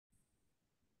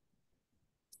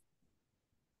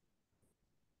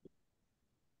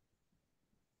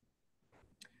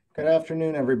Good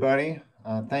afternoon, everybody.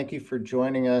 Thank you for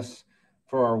joining us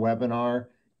for our webinar,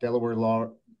 Delaware Law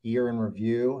Year in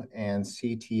Review and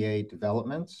CTA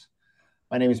Developments.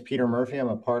 My name is Peter Murphy. I'm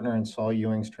a partner in Saul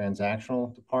Ewing's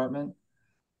Transactional Department.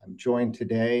 I'm joined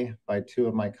today by two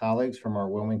of my colleagues from our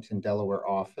Wilmington, Delaware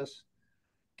office.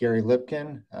 Gary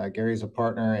Lipkin. Gary is a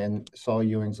partner in Saul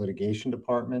Ewing's Litigation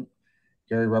Department.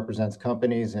 Gary represents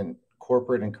companies in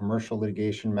corporate and commercial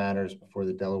litigation matters before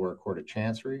the Delaware Court of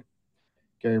Chancery.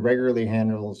 Gary regularly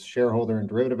handles shareholder and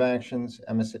derivative actions,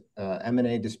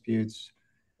 M&A disputes,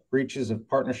 breaches of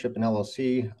partnership and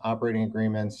LLC, operating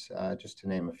agreements, just to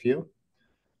name a few.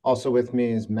 Also with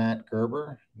me is Matt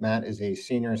Gerber. Matt is a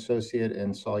senior associate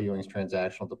in Saul Ewing's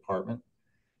Transactional Department.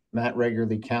 Matt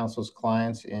regularly counsels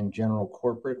clients in general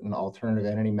corporate and alternative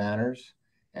entity matters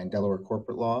and Delaware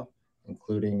corporate law,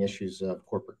 including issues of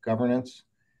corporate governance,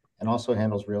 and also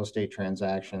handles real estate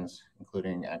transactions,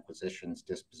 including acquisitions,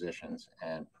 dispositions,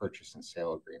 and purchase and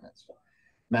sale agreements.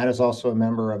 Matt is also a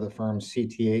member of the firm's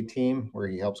CTA team, where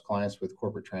he helps clients with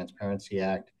Corporate Transparency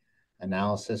Act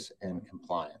analysis and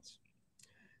compliance.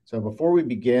 So before we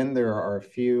begin, there are a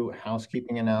few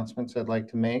housekeeping announcements I'd like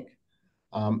to make.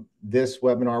 This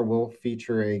webinar will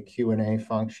feature a Q&A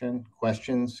function.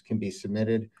 Questions can be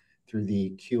submitted through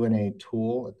the Q&A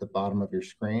tool at the bottom of your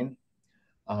screen.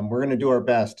 We're going to do our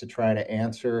best to try to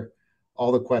answer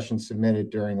all the questions submitted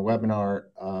during the webinar.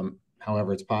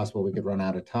 However, it's possible we could run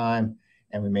out of time,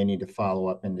 and we may need to follow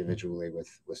up individually with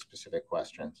specific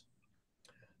questions.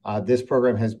 This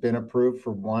program has been approved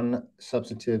for one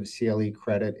substantive CLE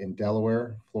credit in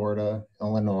Delaware, Florida,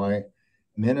 Illinois,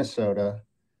 Minnesota,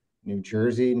 New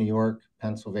Jersey, New York,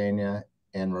 Pennsylvania,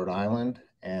 and Rhode Island,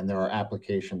 and there are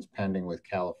applications pending with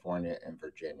California and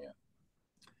Virginia.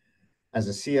 As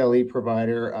a CLE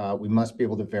provider, we must be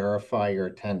able to verify your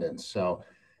attendance. So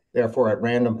therefore, at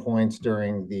random points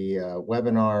during the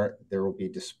webinar, there will be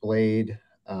displayed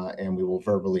and we will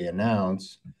verbally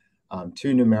announce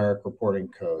two numeric reporting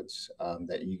codes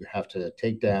that you have to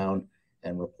take down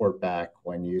and report back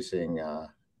when using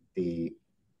the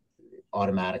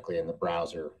automatically in the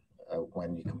browser.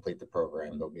 When you complete the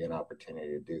program, there'll be an opportunity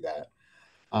to do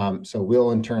that. So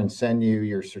we'll in turn send you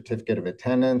your certificate of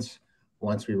attendance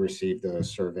once we receive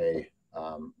those survey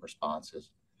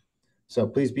responses. So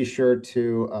please be sure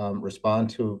to respond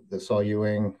to the Saul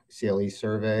Ewing CLE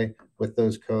survey with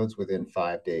those codes within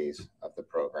 5 days of the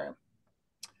program.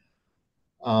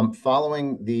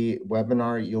 Following the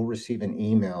webinar, you'll receive an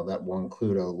email that will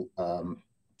include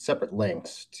separate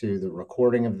links to the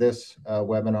recording of this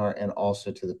webinar and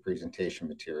also to the presentation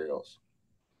materials.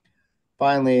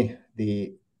 Finally,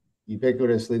 the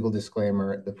ubiquitous legal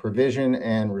disclaimer: the provision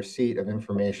and receipt of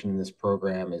information in this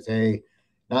program is A,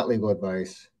 not legal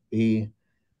advice, B,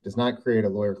 does not create a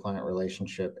lawyer-client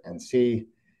relationship, and C,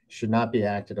 should not be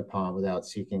acted upon without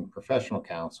seeking professional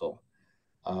counsel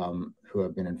who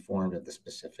have been informed of the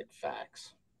specific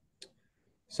facts.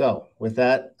 So with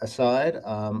that aside,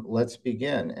 let's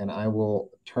begin, and I will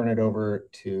turn it over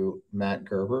to Matt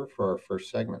Gerber for our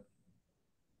first segment.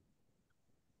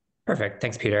 Perfect.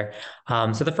 Thanks, Peter.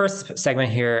 So the first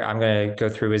segment here I'm going to go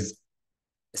through is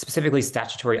specifically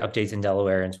statutory updates in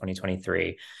Delaware in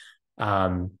 2023.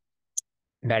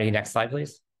 Maddie, next slide,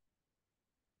 please.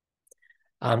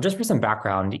 Just for some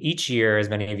background, each year, as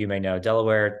many of you may know,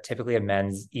 Delaware typically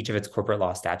amends each of its corporate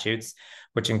law statutes,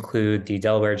 which include the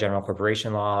Delaware General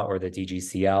Corporation Law, or the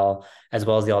DGCL, as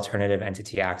well as the Alternative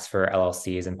Entity Acts for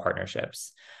LLCs and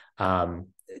partnerships.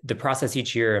 The process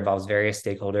each year involves various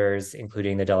stakeholders,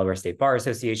 including the Delaware State Bar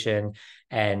Association,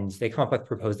 and they come up with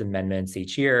proposed amendments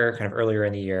each year, kind of earlier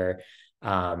in the year,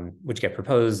 which get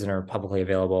proposed and are publicly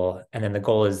available. And then the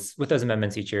goal is, with those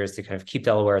amendments each year, is to kind of keep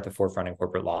Delaware at the forefront in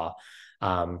corporate law,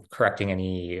 correcting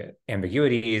any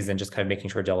ambiguities and just kind of making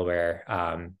sure Delaware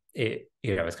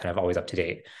is kind of always up to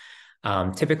date.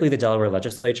 Typically, the Delaware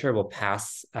legislature will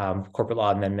pass corporate law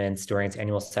amendments during its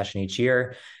annual session each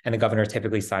year, and the governor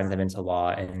typically signs them into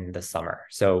law in the summer.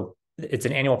 So it's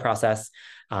an annual process,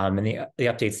 and the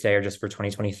updates today are just for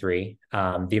 2023.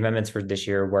 The amendments for this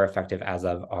year were effective as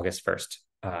of August 1st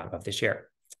of this year.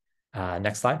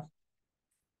 Next slide.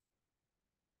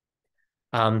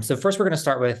 So first, we're going to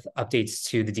start with updates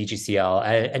to the DGCL.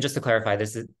 And just to clarify,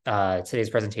 this is today's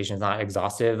presentation is not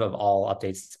exhaustive of all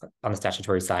updates on the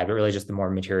statutory side, but really just the more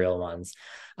material ones.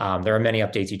 There are many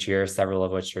updates each year, several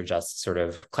of which are just sort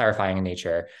of clarifying in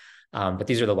nature. But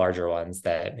these are the larger ones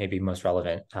that may be most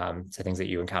relevant to things that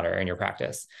you encounter in your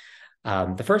practice.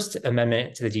 The first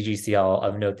amendment to the DGCL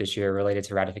of note this year related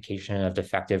to ratification of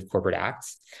defective corporate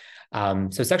acts.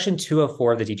 So Section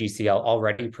 204 of the DGCL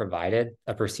already provided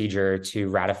a procedure to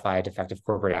ratify defective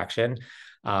corporate action.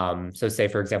 So say,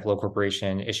 for example, a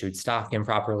corporation issued stock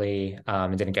improperly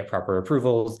and didn't get proper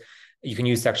approvals. You can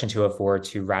use Section 204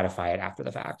 to ratify it after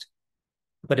the fact.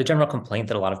 But a general complaint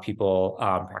that a lot of people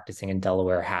practicing in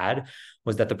Delaware had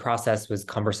was that the process was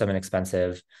cumbersome and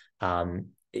expensive. And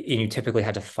you typically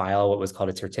had to file what was called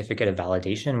a certificate of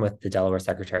validation with the Delaware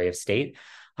Secretary of State,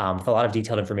 with a lot of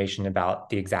detailed information about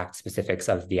the exact specifics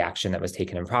of the action that was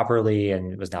taken improperly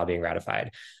and was now being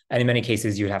ratified. And in many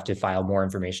cases, you would have to file more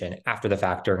information after the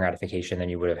fact during ratification than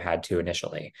you would have had to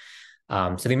initially.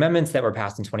 So the amendments that were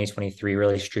passed in 2023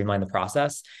 really streamlined the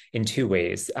process in two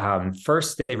ways.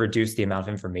 First, they reduced the amount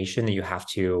of information that you have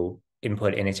to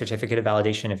input in a certificate of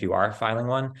validation if you are filing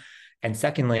one. And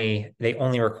secondly, they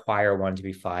only require one to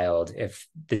be filed if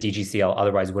the DGCL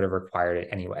otherwise would have required it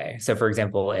anyway. So for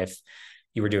example, if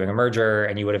you were doing a merger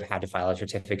and you would have had to file a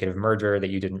certificate of merger that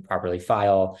you didn't properly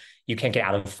file, you can't get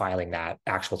out of filing that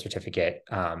actual certificate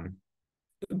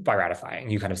by ratifying.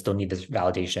 You kind of still need this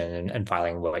validation and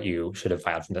filing what you should have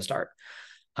filed from the start.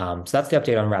 So that's the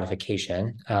update on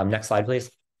ratification. Next slide, please.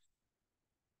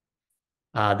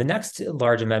 The next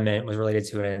large amendment was related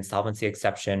to an insolvency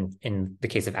exception in the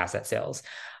case of asset sales.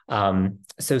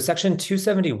 So Section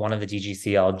 271 of the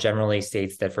DGCL generally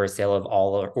states that for a sale of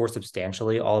all or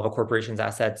substantially all of a corporation's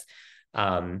assets,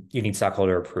 you need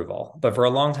stockholder approval. But for a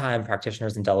long time,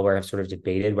 practitioners in Delaware have sort of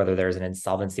debated whether there's an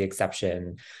insolvency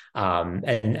exception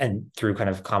and through kind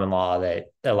of common law that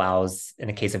allows, in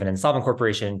the case of an insolvent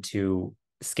corporation, to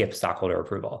skip stockholder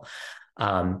approval.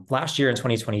 Last year in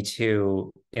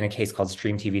 2022, in a case called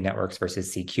Stream TV Networks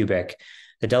versus C Cubic,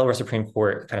 the Delaware Supreme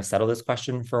Court kind of settled this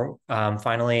question for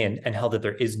finally and held that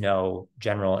there is no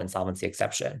general insolvency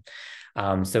exception.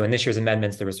 So in this year's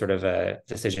amendments, there was sort of a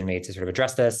decision made to sort of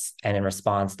address this. And in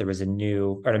response, there was an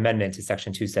amendment to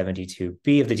Section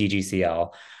 272B of the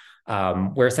DGCL,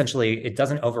 where essentially it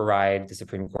doesn't override the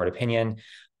Supreme Court opinion,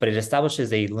 but it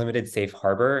establishes a limited safe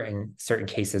harbor in certain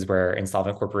cases where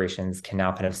insolvent corporations can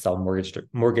now kind of sell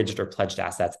mortgaged or pledged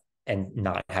assets and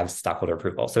not have stockholder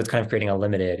approval. So it's kind of creating a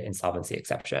limited insolvency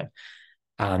exception.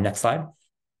 Next slide.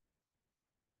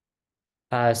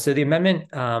 So the amendment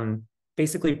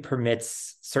basically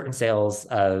permits certain sales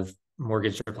of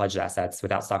mortgaged or pledged assets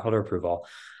without stockholder approval.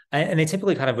 And they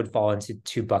typically kind of would fall into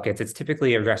two buckets. It's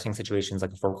typically addressing situations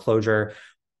like a foreclosure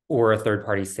or a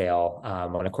third-party sale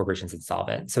when a corporation's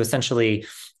insolvent. So essentially,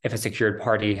 if a secured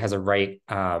party has a right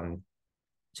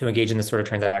to engage in this sort of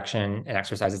transaction and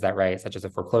exercises that right, such as a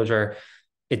foreclosure,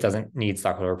 it doesn't need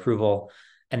stockholder approval.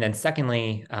 And then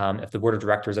secondly, if the board of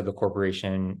directors of the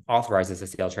corporation authorizes a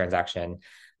sale transaction,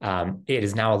 it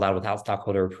is now allowed without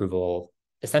stockholder approval,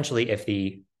 essentially if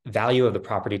the value of the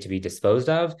property to be disposed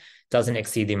of doesn't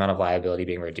exceed the amount of liability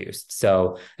being reduced.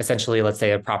 So essentially, let's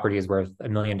say a property is worth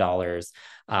 $1 million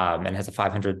and has a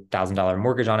 $500,000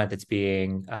 mortgage on it that's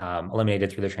being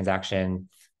eliminated through the transaction.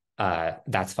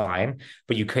 That's fine,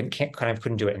 but you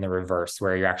couldn't do it in the reverse,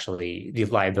 where you're actually the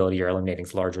liability you're eliminating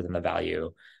is larger than the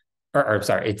value. Or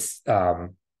sorry, it's I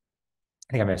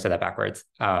think I may have said that backwards.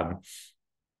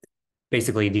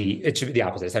 Basically, it should be the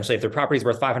opposite. Essentially, if the property is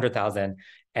worth $500,000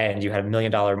 and you had $1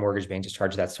 million mortgage being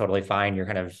discharged, that's totally fine. You're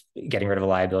kind of getting rid of a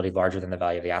liability larger than the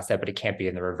value of the asset, but it can't be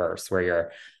in the reverse, where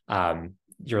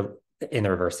you're in the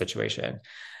reverse situation.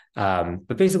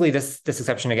 But basically, this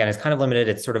exception again is kind of limited.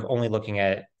 It's sort of only looking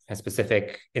at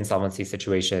specific insolvency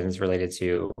situations related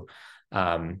to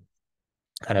kind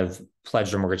of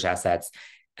pledged or mortgaged assets.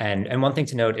 And one thing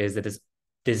to note is that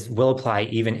this will apply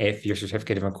even if your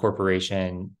certificate of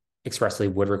incorporation expressly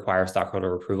would require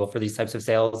stockholder approval for these types of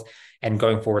sales. And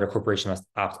going forward, a corporation must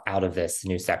opt out of this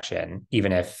new section,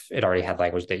 even if it already had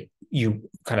language that you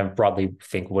kind of broadly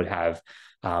think would have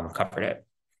covered it.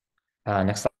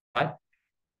 Next slide.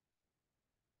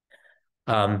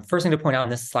 First thing to point out on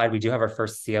this slide, we do have our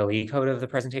first CLE code of the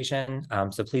presentation.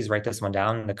 So please write this one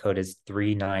down. The code is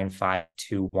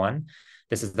 39521.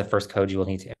 This is the first code you will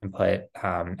need to input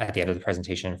at the end of the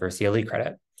presentation for CLE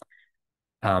credit.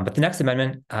 But the next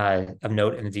amendment of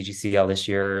note in the DGCL this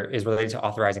year is related to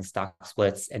authorizing stock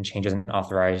splits and changes in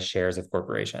authorized shares of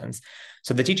corporations.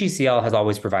 So the DGCL has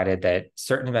always provided that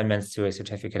certain amendments to a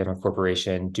certificate of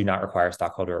incorporation do not require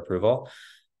stockholder approval.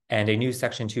 And a new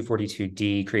section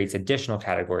 242D creates additional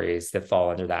categories that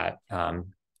fall under that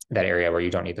area where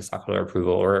you don't need the stockholder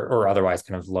approval or otherwise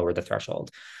kind of lower the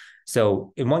threshold.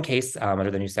 So in one case,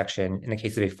 under the new section, in the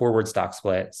case of a forward stock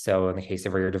split, so in the case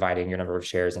of where you're dividing your number of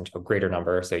shares into a greater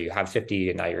number, so you have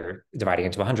 50 and now you're dividing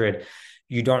into 100,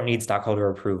 you don't need stockholder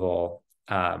approval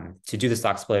to do the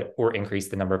stock split or increase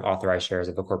the number of authorized shares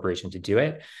of the corporation to do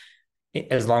it.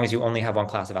 as long as you only have one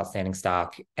class of outstanding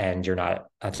stock and you're not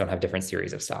don't have different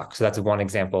series of stock. So that's one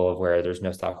example of where there's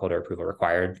no stockholder approval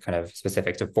required, kind of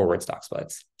specific to forward stock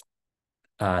splits.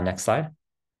 Next slide.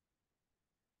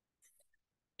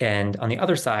 And on the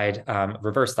other side,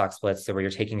 reverse stock splits, so where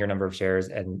you're taking your number of shares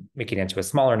and making it into a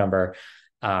smaller number,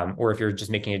 or if you're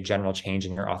just making a general change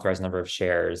in your authorized number of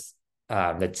shares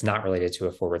that's not related to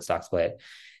a forward stock split,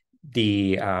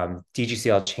 the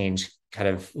DGCL change kind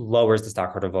of lowers the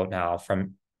stockholder vote now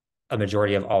from a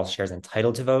majority of all shares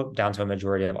entitled to vote down to a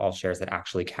majority of all shares that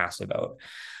actually cast a vote.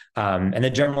 And the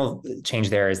general change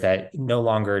there is that no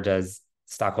longer does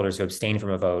stockholders who abstain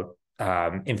from a vote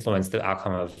influence the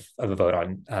outcome of a vote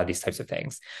on these types of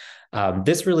things.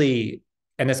 This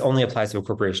only applies to a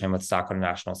corporation with stock on a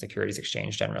national securities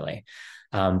exchange generally.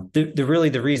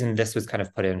 The reason this was kind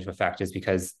of put into effect is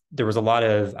because there was a lot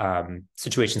of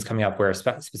situations coming up where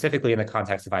specifically in the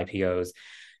context of IPOs,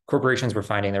 corporations were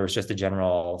finding there was just a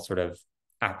general sort of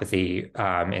apathy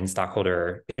in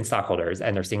stockholders,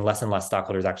 and they're seeing less and less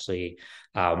stockholders actually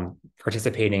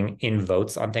participating in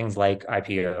votes on things like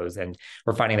IPOs, and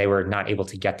we're finding they were not able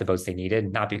to get the votes they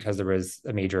needed, not because there was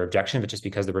a major objection, but just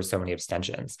because there were so many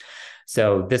abstentions.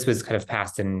 So this was kind of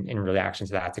passed in reaction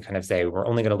to that, to kind of say we're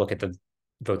only going to look at the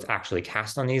votes actually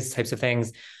cast on these types of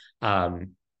things,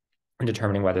 and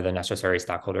determining whether the necessary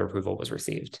stockholder approval was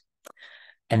received.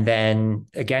 And then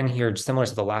again, here, similar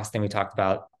to the last thing we talked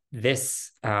about,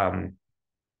 this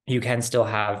you can still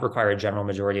require a general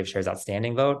majority of shares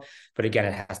outstanding vote, but again,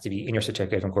 it has to be in your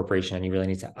certificate of incorporation, and you really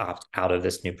need to opt out of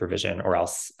this new provision, or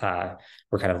else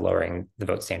we're kind of lowering the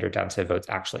vote standard down to votes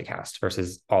actually cast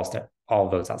versus all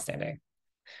votes outstanding.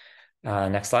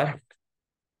 Next slide.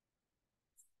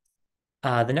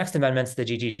 The next amendments to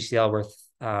the GGCL worth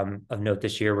of note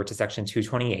this year were to Section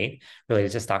 228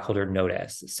 related to stockholder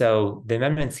notice. So the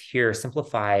amendments here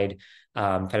simplified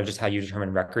kind of just how you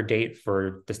determine record date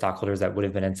for the stockholders that would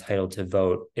have been entitled to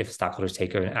vote if stockholders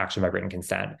take an action by written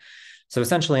consent. So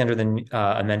essentially, under the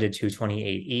amended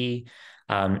 228E,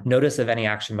 notice of any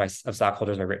action of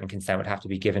stockholders by written consent would have to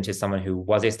be given to someone who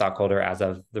was a stockholder as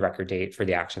of the record date for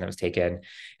the action that was taken,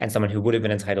 and someone who would have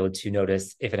been entitled to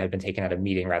notice if it had been taken at a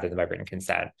meeting rather than by written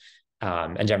consent.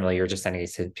 And generally, you're just sending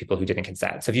these to people who didn't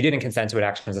consent. So if you didn't consent to an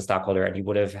action as a stockholder and you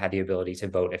would have had the ability to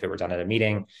vote if it were done at a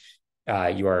meeting,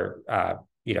 you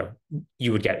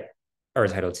would get or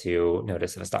entitled to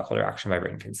notice of a stockholder action by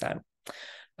written consent.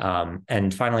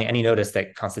 And finally, any notice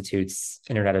that constitutes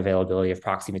internet availability of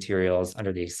proxy materials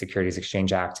under the Securities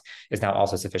Exchange Act is now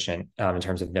also sufficient in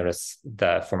terms of notice,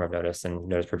 the form of notice and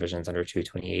notice provisions under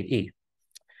 228E.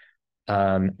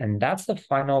 And that's the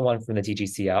final one from the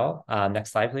DGCL.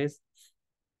 Next slide, please.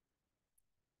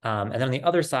 And then on the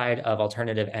other side of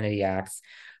alternative entity acts,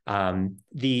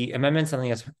 the amendments on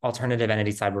the alternative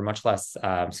entity side were much less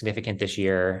significant this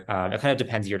year. It kind of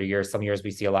depends year to year. Some years we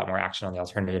see a lot more action on the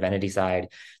alternative entity side.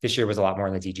 This year was a lot more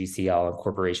on the DGCL and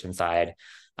corporation side.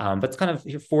 But it's kind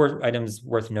of 4 items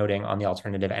worth noting on the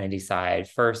alternative entity side.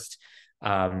 First,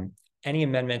 any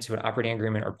amendment to an operating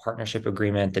agreement or partnership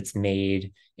agreement that's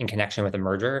made in connection with a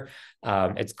merger,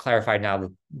 it's clarified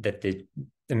now that the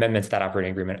amendment to that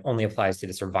operating agreement only applies to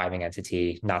the surviving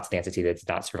entity, not to the entity that did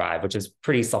not survive, which is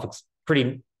pretty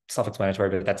self-explanatory,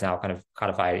 but that's now kind of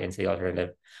codified into the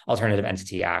alternative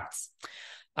entity acts.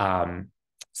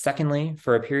 Secondly,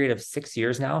 for a period of 6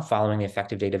 years now, following the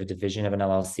effective date of a division of an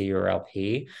LLC or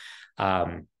LP,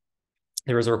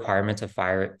 there was a requirement to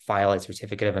file a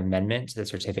certificate of amendment to the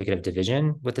certificate of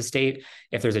division with the state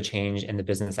if there's a change in the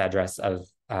business address of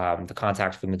the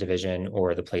contact from the division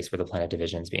or the place where the plan of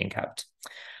division is being kept.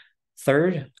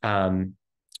 Third,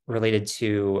 related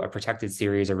to a protected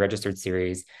series or registered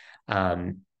series,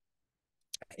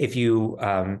 if a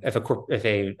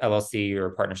LLC or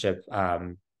a partnership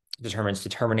determines to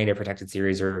terminate a protected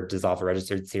series or dissolve a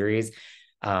registered series,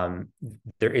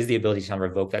 there is the ability to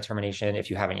revoke that termination if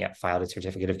you haven't yet filed a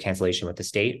certificate of cancellation with the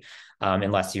state,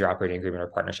 unless your operating agreement or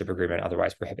partnership agreement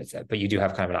otherwise prohibits it. But you do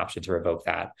have kind of an option to revoke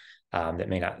that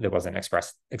that wasn't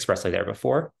expressly there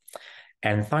before.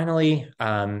 And finally,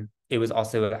 it was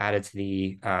also added to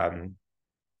the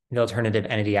Alternative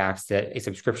Entity Acts that a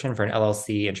subscription for an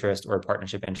LLC interest or a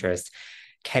partnership interest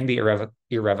can be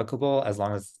irrevocable as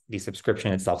long as the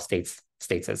subscription itself states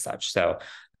as such. So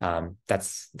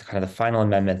that's kind of the final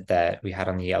amendment that we had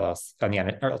on the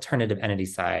alternative entity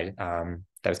side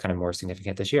that was kind of more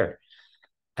significant this year.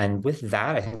 And with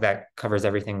that, I think that covers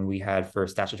everything we had for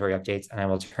statutory updates, and I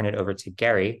will turn it over to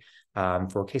Gary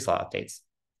for case law updates.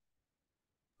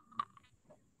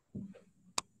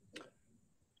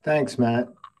 Thanks, Matt.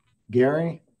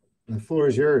 Gary, the floor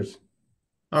is yours.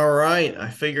 All right, I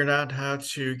figured out how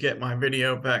to get my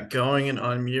video back going and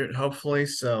unmute, hopefully.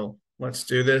 So let's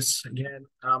do this again.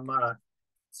 I'm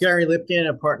Gary Lipkin,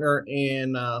 a partner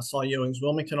in Saul Ewing's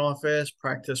Wilmington office,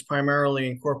 practice primarily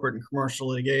in corporate and commercial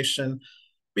litigation.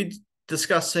 Be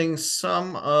discussing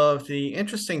some of the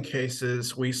interesting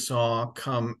cases we saw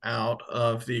come out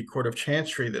of the Court of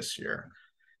Chancery this year.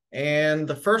 And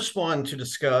the first one to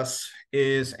discuss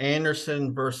is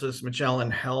Anderson versus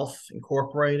Magellan Health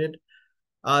Incorporated.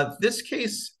 This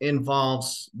case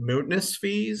involves mootness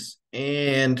fees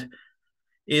and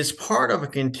is part of a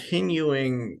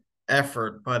continuing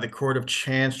effort by the Court of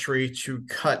Chancery to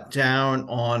cut down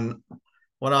on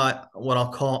what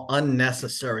I'll call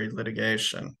unnecessary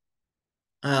litigation.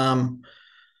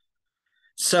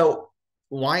 So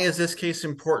why is this case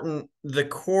important? The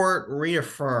court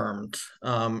reaffirmed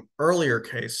earlier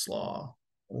case law,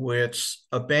 which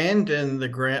abandoned the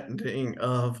granting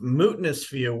of mootness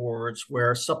fee awards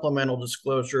where supplemental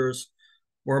disclosures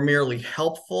were merely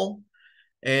helpful,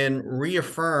 and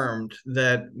reaffirmed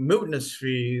that mootness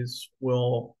fees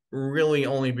will really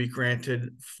only be granted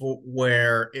for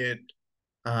where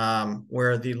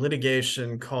the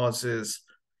litigation causes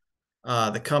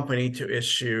the company to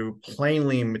issue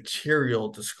plainly material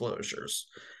disclosures.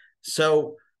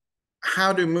 So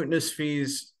how do mootness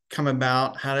fees come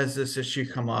about? How does this issue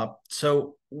come up?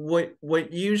 So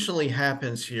what usually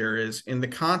happens here is, in the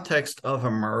context of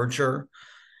a merger,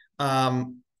 a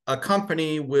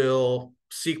company will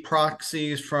seek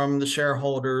proxies from the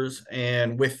shareholders,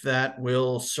 and with that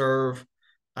will serve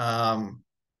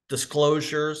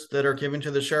disclosures that are given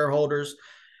to the shareholders.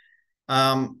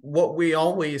 What we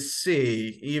always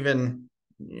see, even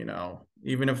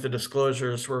if the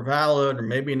disclosures were valid or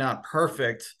maybe not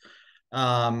perfect,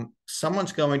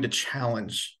 someone's going to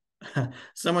challenge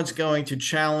someone's going to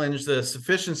challenge the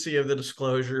sufficiency of the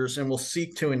disclosures and will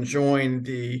seek to enjoin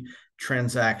the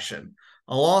transaction.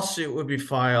 A lawsuit would be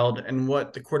filed, and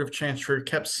what the Court of Chancery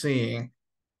kept seeing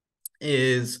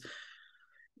is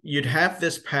you'd have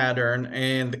this pattern,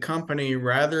 and the company,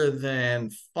 rather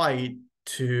than fight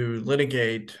to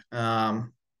litigate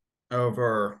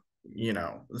over,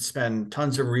 spend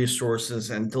tons of resources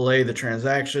and delay the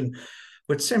transaction,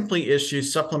 would simply issue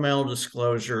supplemental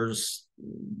disclosures,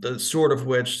 the sort of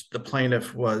which the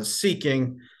plaintiff was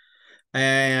seeking,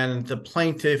 and the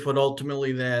plaintiff would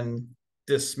ultimately then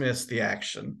dismiss the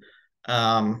action.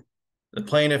 The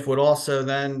plaintiff would also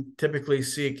then typically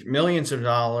seek millions of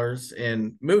dollars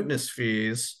in mootness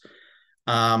fees,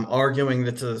 arguing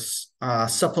that the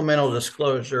supplemental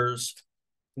disclosures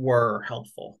were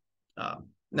helpful.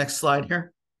 Next slide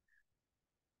here.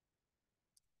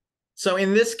 So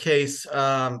in this case,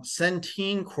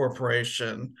 Centene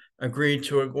Corporation agreed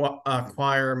to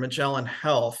acquire Magellan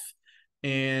Health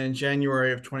in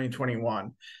January of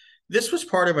 2021. This was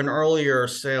part of an earlier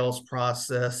sales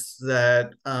process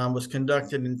that was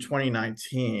conducted in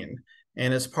 2019.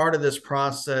 And as part of this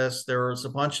process, there was a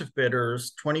bunch of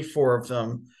bidders, 24 of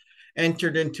them,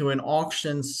 entered into an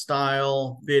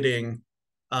auction-style bidding,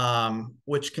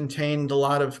 which contained a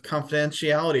lot of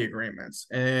confidentiality agreements.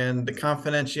 And the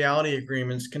confidentiality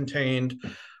agreements contained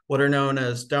what are known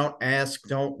as don't ask,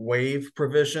 don't waive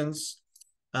provisions.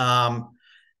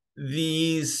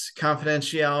 These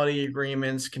confidentiality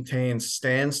agreements contain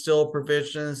standstill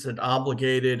provisions that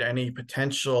obligated any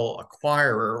potential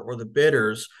acquirer or the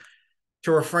bidders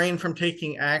to refrain from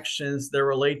taking actions that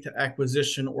relate to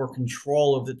acquisition or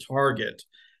control of the target.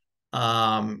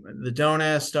 The don't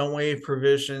ask, don't waive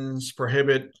provisions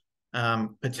prohibit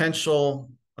potential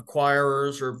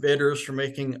acquirers or bidders from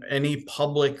making any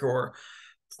public or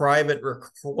private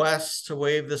requests to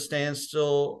waive the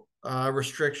standstill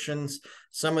restrictions.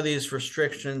 Some of these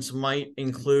restrictions might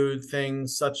include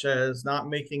things such as not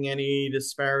making any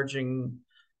disparaging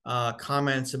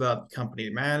comments about company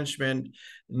management,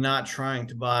 not trying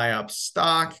to buy up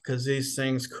stock, because these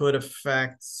things could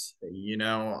affect,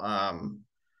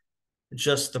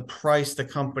 just the price the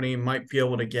company might be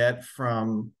able to get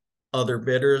from other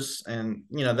bidders. And,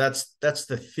 that's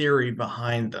the theory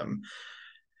behind them.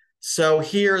 So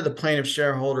here, the plaintiff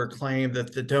shareholder claimed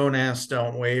that the don't ask,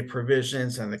 don't waive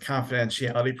provisions and the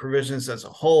confidentiality provisions as a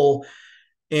whole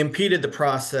impeded the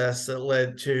process that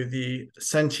led to the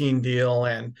Centene deal.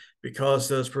 And because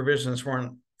those provisions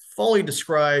weren't fully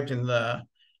described in the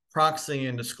proxy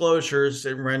and disclosures,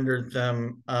 it rendered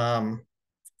them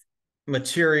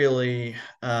materially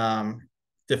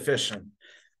deficient.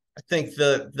 I think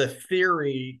the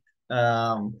theory,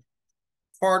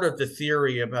 part of the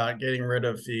theory about getting rid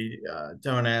of the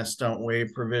don't ask, don't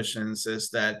waive provisions is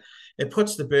that it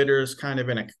puts the bidders kind of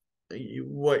in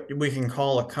what we can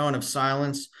call a cone of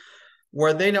silence.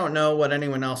 where they don't know what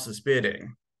anyone else is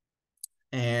bidding.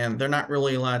 And they're not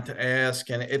really allowed to ask.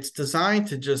 And it's designed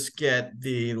to just get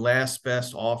the last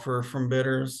best offer from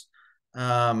bidders.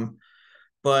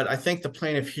 But I think the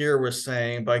plaintiff here was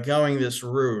saying by going this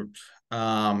route,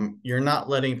 you're not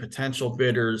letting potential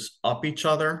bidders up each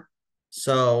other.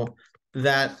 So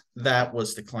that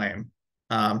was the claim.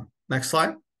 Next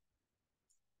slide.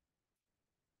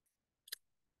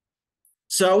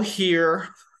 So here,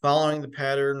 following the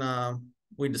pattern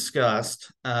we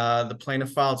discussed, the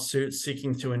plaintiff filed suit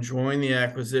seeking to enjoin the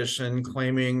acquisition,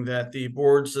 claiming that the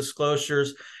board's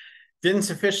disclosures didn't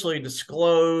sufficiently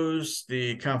disclose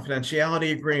the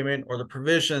confidentiality agreement or the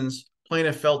provisions.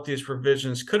 Plaintiff felt these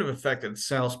provisions could have affected the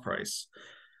sales price.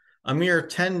 A mere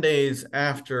 10 days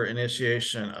after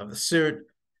initiation of the suit,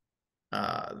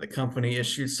 the company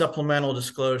issued supplemental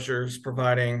disclosures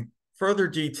providing further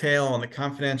detail on the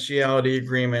confidentiality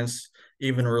agreements,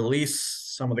 even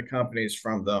released some of the companies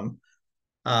from them,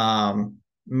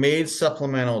 made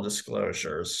supplemental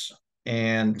disclosures.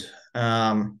 And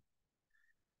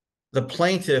the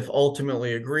plaintiff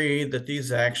ultimately agreed that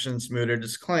these actions mooted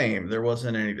his claim. There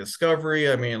wasn't any discovery.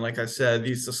 I mean, like I said,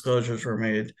 these disclosures were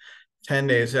made 10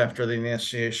 days after the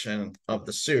initiation of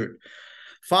the suit.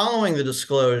 Following the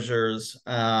disclosures,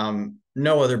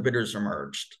 no other bidders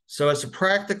emerged. So as a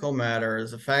practical matter,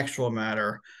 as a factual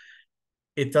matter,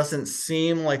 it doesn't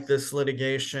seem like this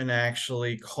litigation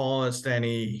actually caused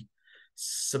any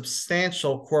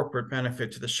substantial corporate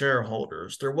benefit to the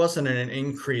shareholders. There wasn't an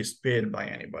increased bid by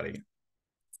anybody.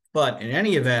 But in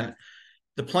any event,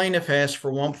 the plaintiff asked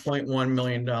for $1.1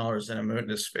 million in a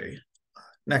mootness fee.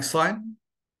 Next slide.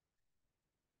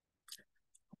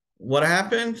 What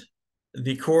happened?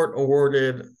 The court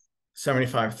awarded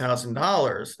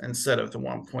 $75,000 instead of the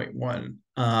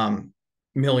 $1.1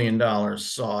 million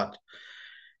sought.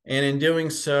 And in doing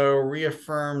so,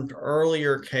 reaffirmed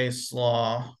earlier case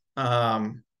law,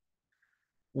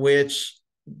 which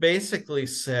basically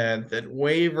said that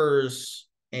waivers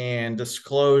and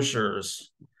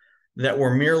disclosures that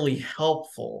were merely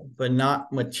helpful but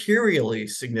not materially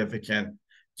significant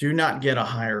do not get a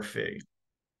higher fee.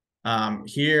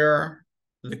 Here,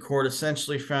 the court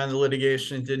essentially found the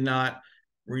litigation did not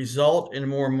result in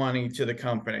more money to the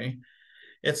company.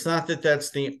 It's not that that's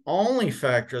the only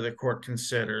factor the court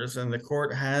considers, and the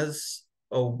court has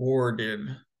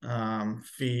awarded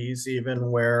fees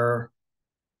even where,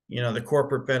 you know, the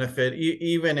corporate benefit,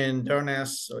 even in don't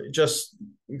ask, just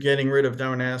getting rid of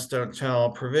don't ask, don't tell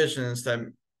provisions that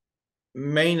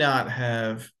may not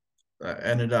have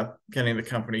ended up getting the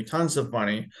company tons of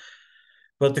money.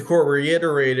 But the court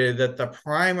reiterated that the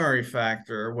primary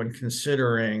factor when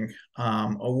considering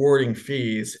awarding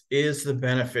fees is the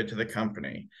benefit to the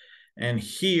company. And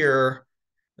here,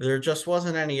 there just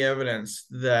wasn't any evidence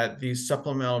that these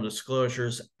supplemental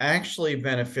disclosures actually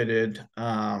benefited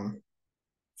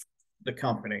the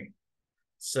company.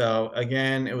 So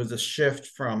again, it was a shift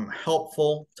from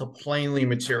helpful to plainly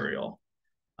material.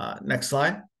 Next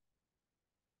slide.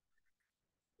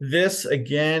 This,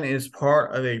 again, is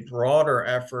part of a broader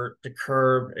effort to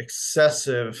curb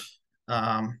excessive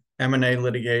M&A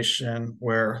litigation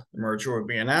where the merger would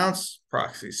be announced,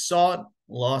 proxy sought,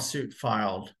 lawsuit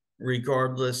filed,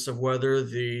 regardless of whether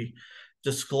the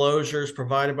disclosures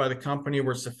provided by the company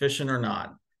were sufficient or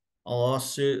not. A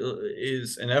lawsuit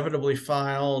is inevitably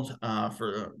filed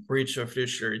for breach of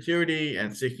fiduciary duty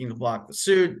and seeking to block the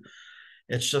suit.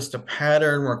 It's just a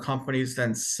pattern where companies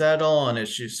then settle and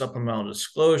issue supplemental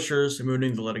disclosures,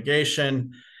 mooting the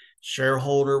litigation.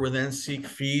 Shareholder would then seek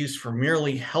fees for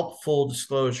merely helpful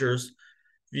disclosures.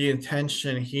 The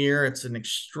intention here, it's an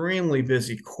extremely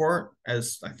busy court,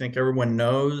 as I think everyone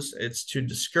knows. It's to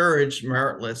discourage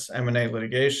meritless M&A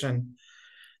litigation.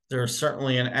 There's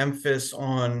certainly an emphasis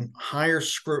on higher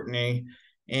scrutiny,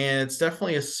 and it's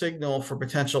definitely a signal for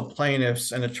potential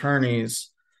plaintiffs and attorneys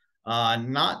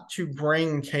not to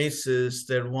bring cases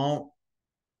that won't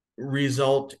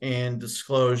result in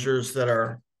disclosures that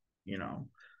are, you know,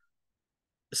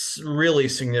 really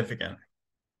significant.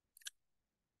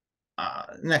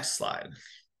 Next slide.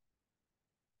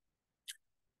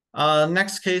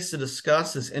 Next case to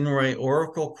discuss is In Re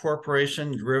Oracle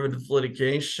Corporation derivative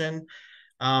litigation.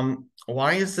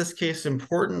 Why is this case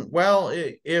important? Well,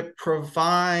 it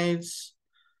provides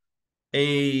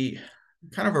a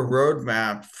kind of a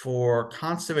roadmap for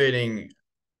consummating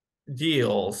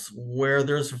deals where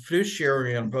there's a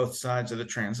fiduciary on both sides of the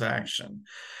transaction.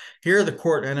 Here, the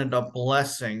court ended up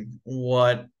blessing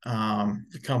what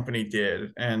the company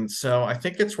did. And so I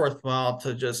think it's worthwhile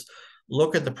to just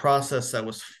look at the process that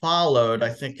was followed. I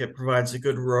think it provides a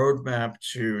good roadmap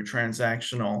to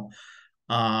transactional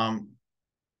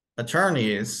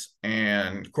attorneys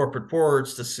and corporate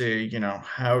boards to see,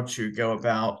 how to go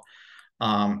about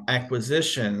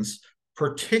acquisitions,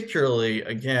 particularly,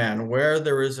 again, where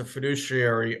there is a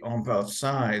fiduciary on both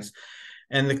sides.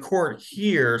 And the court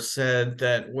here said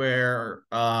that where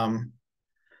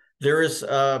there is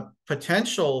a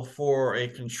potential for a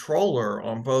controller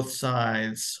on both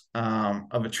sides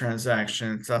of a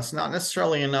transaction, so it's not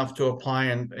necessarily enough to apply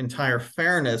an entire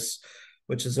fairness,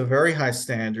 which is a very high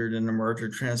standard in a merger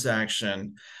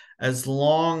transaction, as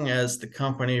long as the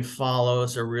company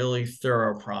follows a really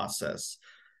thorough process.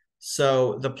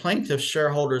 So the plaintiff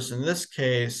shareholders in this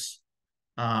case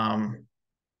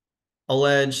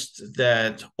alleged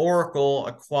that Oracle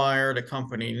acquired a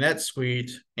company,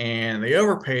 NetSuite, and they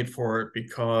overpaid for it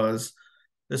because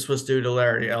this was due to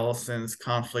Larry Ellison's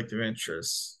conflict of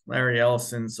interest. Larry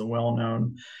Ellison's a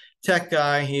well-known tech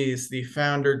guy. He's the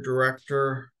founder,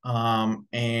 director,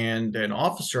 and an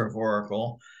officer of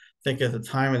Oracle. I think at the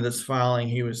time of this filing,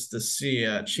 he was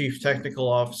the chief technical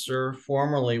officer,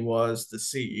 formerly was the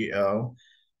CEO.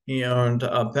 He owned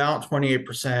about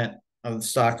 28% of the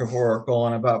stock of Oracle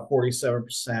and about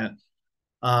 47%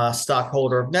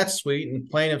 stockholder of NetSuite. And the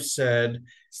plaintiff said,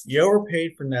 you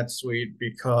overpaid for NetSuite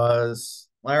because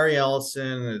Larry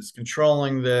Ellison is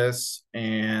controlling this,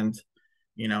 and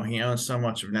he owns so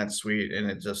much of NetSuite, and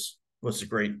it just was a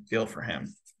great deal for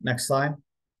him. Next slide.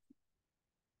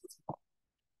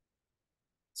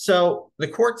 So the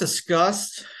court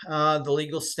discussed the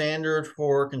legal standard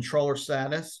for controller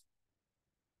status,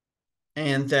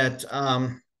 and that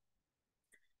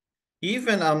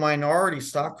even a minority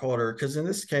stockholder, because in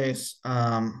this case,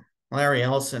 Larry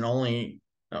Ellison only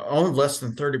owned less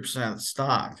than 30% of the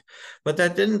stock, but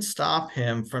that didn't stop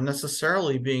him from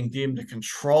necessarily being deemed a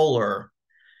controller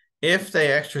if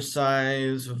they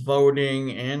exercise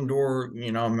voting and or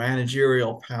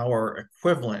managerial power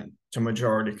equivalent to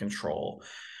majority control.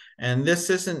 And this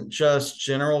isn't just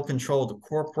general control of the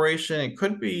corporation, it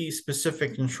could be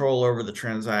specific control over the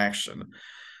transaction.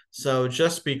 So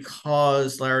just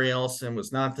because Larry Ellison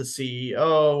was not the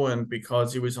CEO and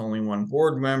because he was only one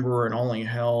board member and only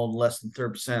held less than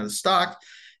 30% of the stock,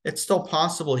 it's still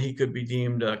possible he could be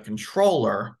deemed a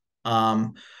controller.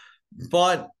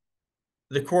 But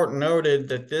the court noted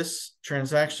that this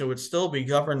transaction would still be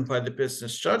governed by the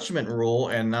business judgment rule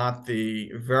and not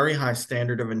the very high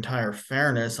standard of entire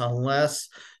fairness, unless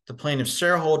the plaintiff's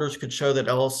shareholders could show that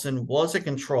Ellison was a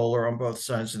controller on both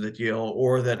sides of the deal,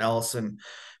 or that Ellison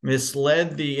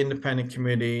misled the independent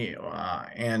committee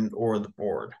and or the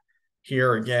board.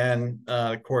 Here again,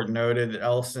 the court noted that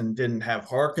Ellison didn't have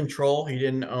hard control. He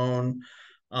didn't own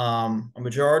a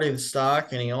majority of the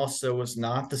stock, and he also was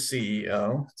not the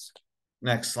CEO.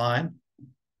 Next slide.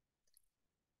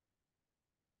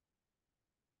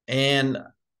 And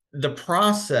the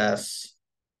process,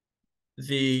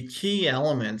 the key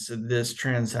elements of this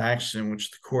transaction,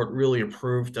 which the court really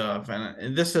approved of,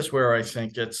 and this is where I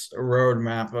think it's a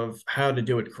roadmap of how to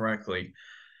do it correctly.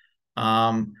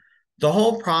 The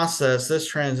whole process, this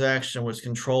transaction was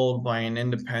controlled by an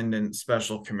independent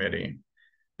special committee.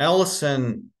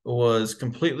 Ellison was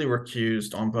completely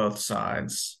recused on both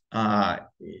sides.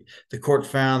 The court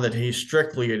found that he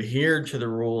strictly adhered to the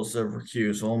rules of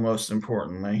recusal, most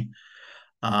importantly.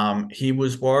 He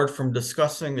was barred from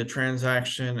discussing the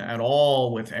transaction at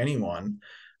all with anyone,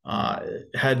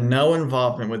 had no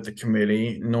involvement with the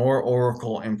committee, nor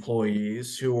Oracle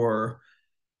employees who were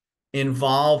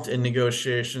involved in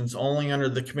negotiations only under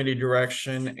the committee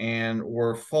direction and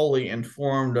were fully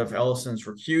informed of Ellison's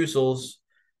recusals.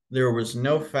 There was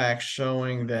no facts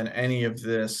showing that any of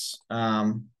this,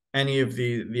 any of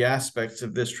the aspects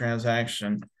of this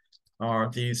transaction or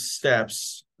these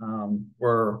steps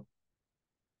were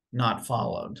not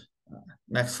followed.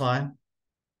 Next slide.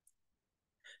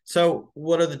 So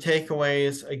what are the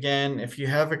takeaways? Again, if you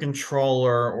have a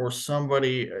controller or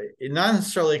somebody, not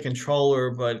necessarily a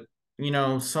controller, but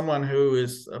someone who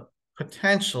is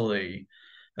potentially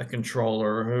a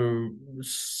controller, who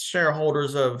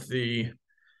shareholders of the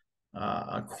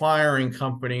acquiring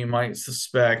company might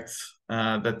suspect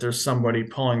that there's somebody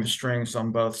pulling the strings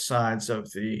on both sides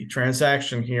of the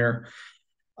transaction here.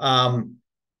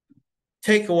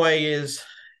 Takeaway is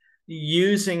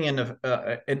using an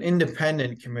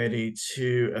independent committee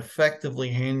to effectively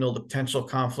handle the potential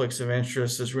conflicts of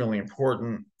interest is really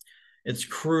important. It's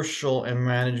crucial in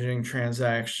managing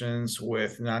transactions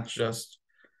with not just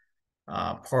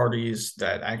parties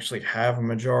that actually have a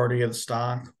majority of the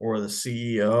stock or the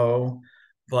CEO,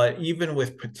 but even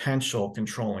with potential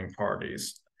controlling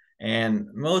parties. And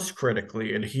most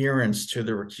critically, adherence to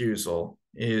the recusal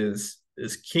is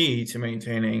key to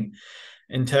maintaining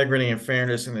integrity and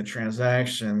fairness in the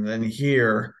transaction, then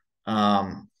here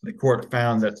the court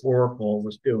found that Oracle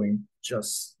was doing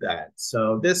just that.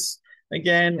 So this,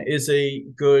 again, is a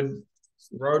good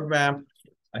roadmap.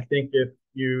 I think if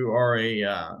you are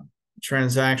a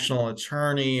transactional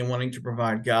attorney and wanting to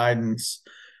provide guidance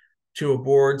to a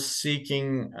board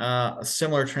seeking a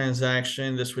similar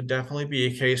transaction, this would definitely be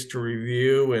a case to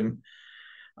review. And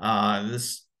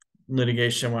this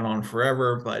litigation went on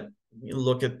forever, but you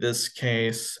look at this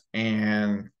case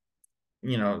and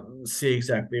see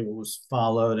exactly what was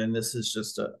followed. And this is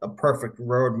just a perfect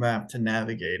roadmap to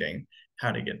navigating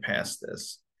how to get past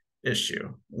this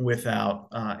issue without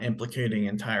implicating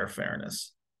entire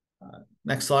fairness.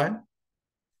 Next slide.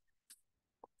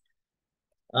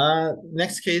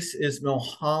 Next case is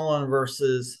Milholland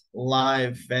versus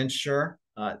Live Venture.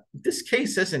 This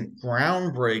case isn't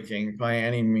groundbreaking by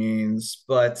any means,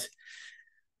 but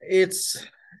it's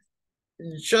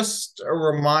just a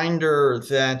reminder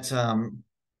that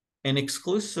an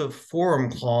exclusive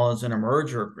forum clause in a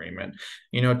merger agreement,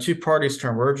 two parties to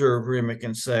a merger agreement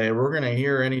can say, we're going to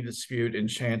hear any dispute in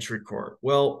Chancery Court.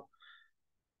 Well,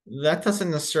 that doesn't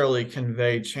necessarily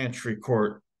convey Chancery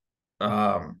Court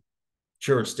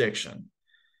jurisdiction.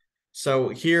 So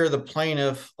here the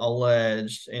plaintiff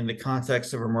alleged in the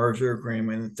context of a merger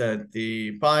agreement that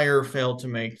the buyer failed to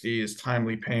make these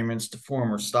timely payments to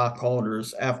former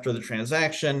stockholders after the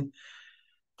transaction.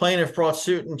 Plaintiff brought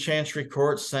suit in Chancery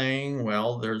Court saying,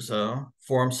 well, there's a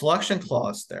forum selection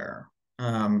clause there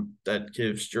that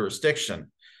gives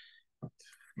jurisdiction.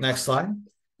 Next slide.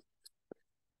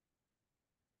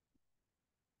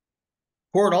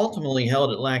 Court ultimately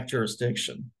held it lacked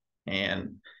jurisdiction.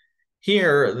 And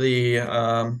here, the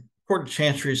Court of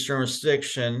Chancery's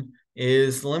jurisdiction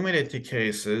is limited to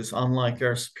cases, unlike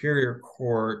our Superior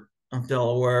Court of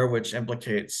Delaware, which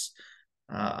implicates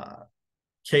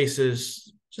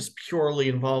cases just purely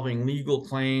involving legal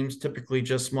claims, typically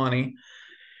just money.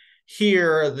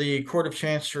 Here, the Court of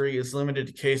Chancery is limited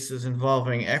to cases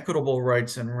involving equitable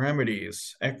rights and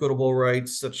remedies. Equitable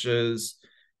rights such as,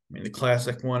 the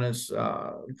classic one is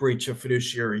breach of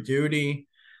fiduciary duty,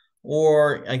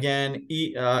 or again,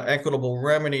 equitable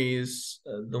remedies.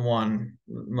 The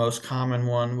most common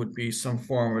one would be some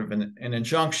form of an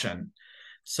injunction.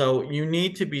 So you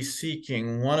need to be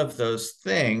seeking one of those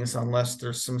things unless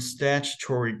there's some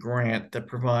statutory grant that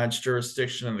provides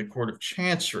jurisdiction in the Court of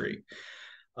Chancery.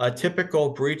 A typical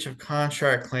breach of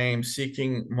contract claim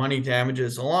seeking money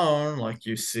damages alone, like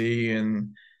you see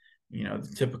in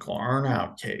the typical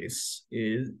earn-out case,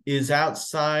 is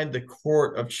outside the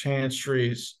Court of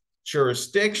Chancery's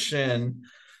jurisdiction,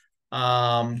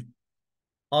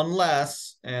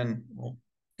 unless, and we'll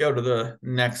go to the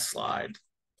next slide,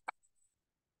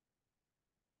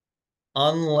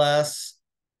 unless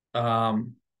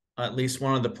at least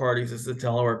one of the parties is the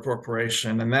Delaware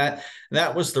Corporation. And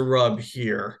that was the rub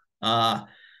here.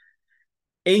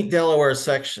 8 Delaware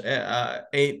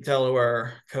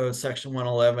Code Section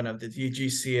 111 of the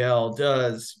DGCL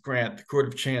does grant the Court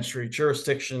of Chancery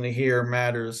jurisdiction to hear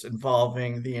matters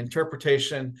involving the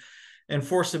interpretation,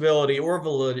 enforceability, or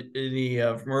validity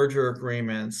of merger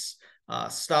agreements,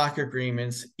 stock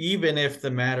agreements, even if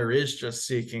the matter is just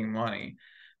seeking money.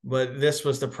 But this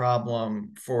was the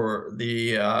problem for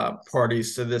the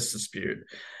parties to this dispute.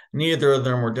 Neither of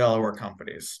them were Delaware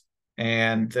companies,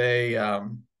 and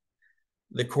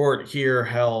the court here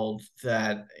held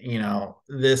that,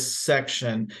 this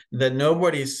section, that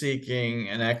nobody's seeking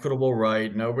an equitable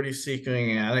right, nobody's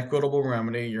seeking an equitable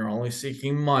remedy, you're only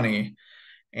seeking money.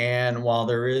 And while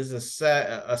there is a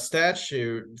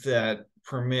statute that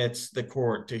permits the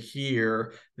court to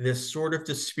hear this sort of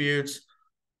disputes,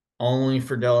 only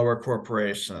for Delaware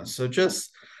corporations. So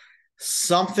just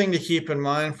something to keep in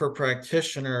mind for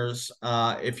practitioners.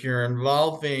 If you're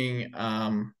involving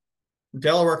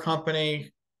Delaware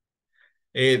company,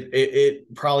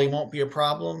 it probably won't be a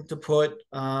problem to put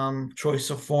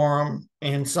choice of forum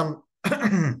and some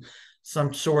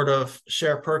sort of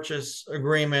share purchase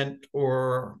agreement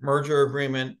or merger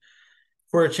agreement.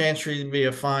 Court of Chancery would be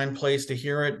a fine place to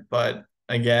hear it, but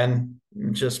again,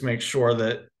 just make sure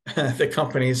that the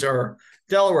companies are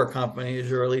Delaware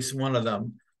companies, or at least one of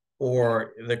them,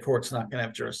 or the court's not going to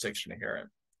have jurisdiction to hear it.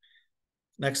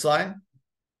 Next slide.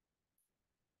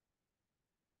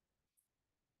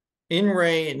 In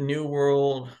re New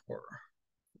World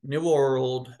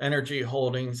Energy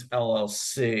Holdings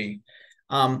LLC.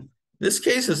 This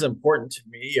case is important to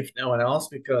me, if no one else,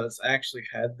 because I actually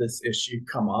had this issue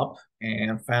come up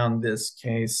and found this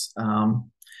case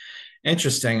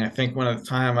interesting. I think one of the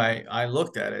time I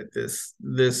looked at it,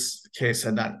 this case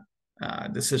had not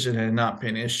decision had not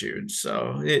been issued.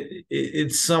 So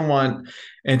it's somewhat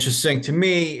interesting to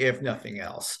me, if nothing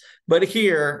else. But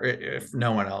here, if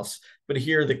no one else, but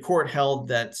here the court held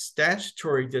that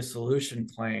statutory dissolution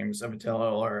claims of a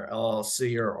Delaware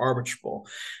LLC are arbitrable.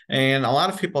 And a lot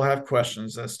of people have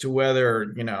questions as to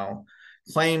whether,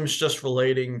 claims just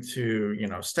relating to,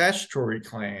 statutory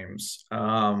claims,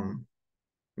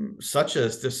 such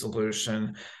as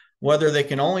dissolution, whether they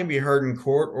can only be heard in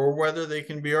court or whether they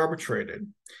can be arbitrated.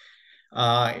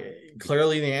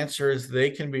 Clearly, the answer is they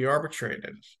can be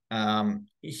arbitrated.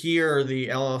 Here, the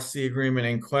LLC agreement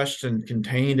in question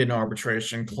contained an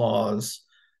arbitration clause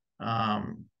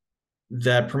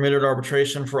that permitted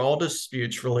arbitration for all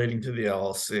disputes relating to the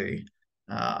LLC.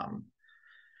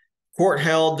 Court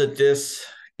held that this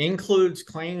includes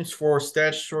claims for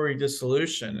statutory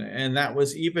dissolution, and that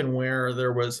was even where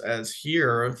there was, as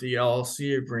here, the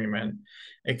LLC agreement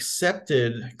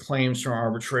accepted claims from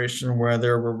arbitration where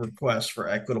there were requests for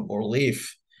equitable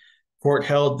relief. Court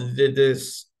held that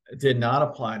this did not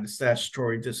apply to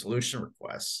statutory dissolution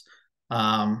requests.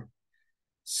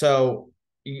 So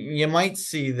you might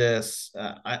see this.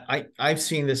 I've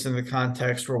seen this in the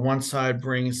context where one side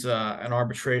brings an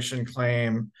arbitration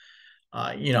claim.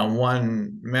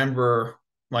 One member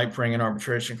might bring an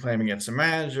arbitration claim against a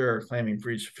manager, claiming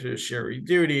breach of fiduciary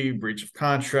duty, breach of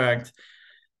contract.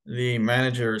 The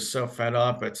manager is so fed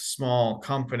up, it's a small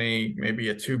company, maybe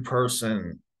a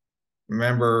 2-person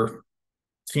member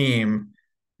team,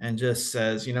 and just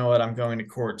says, you know what, I'm going to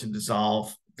court to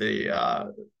dissolve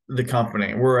the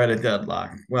company. We're at a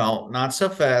deadlock. Well, not so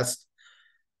fast,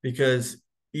 because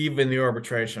even the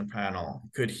arbitration panel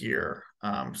could hear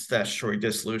statutory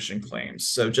dissolution claims.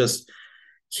 So just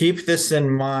keep this in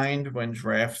mind when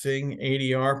drafting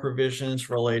ADR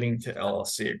provisions relating to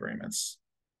LLC agreements.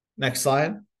 Next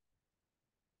slide.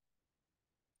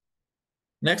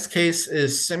 Next case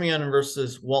is Simeon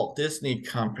versus Walt Disney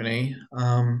Company.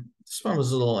 This one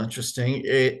was a little interesting.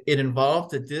 It involved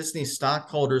the Disney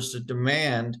stockholders to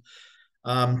demand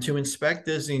to inspect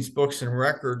Disney's books and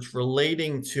records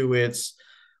relating to its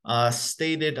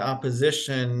stated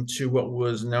opposition to what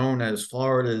was known as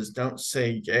Florida's Don't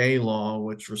Say Gay law,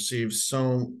 which received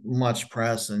so much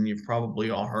press, and you've probably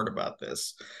all heard about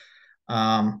this.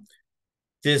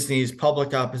 Disney's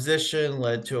public opposition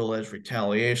led to alleged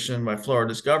retaliation by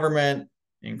Florida's government,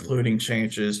 including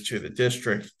changes to the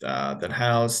district that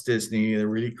housed Disney, the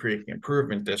Reedy Creek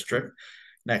Improvement District.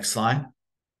 Next slide.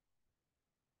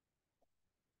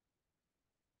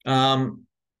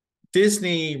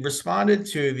 Disney responded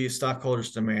to the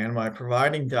stockholders' demand by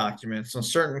providing documents on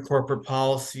certain corporate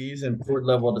policies and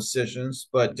board-level decisions,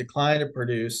 but declined to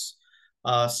produce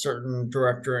certain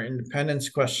director independence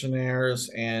questionnaires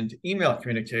and email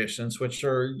communications, which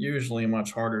are usually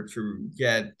much harder to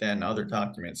get than other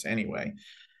documents anyway.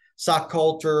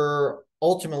 Stockholder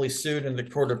ultimately sued in the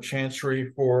Court of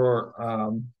Chancery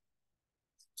to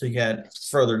get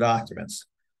further documents.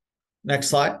 Next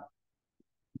slide.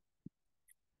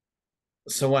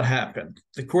 So what happened?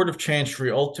 The Court of Chancery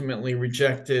ultimately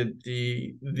rejected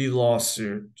the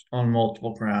lawsuit on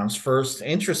multiple grounds. First,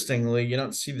 interestingly, you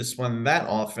don't see this one that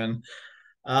often.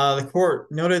 The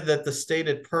court noted that the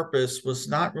stated purpose was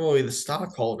not really the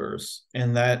stockholders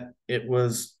and that it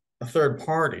was a third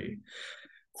party.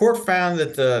 Court found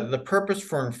that the purpose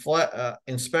for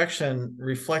inspection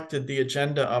reflected the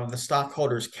agenda of the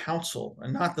stockholders' counsel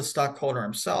and not the stockholder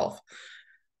himself.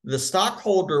 The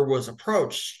stockholder was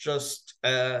approached just,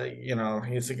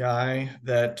 he's a guy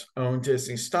that owned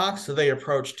Disney stock, so they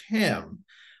approached him.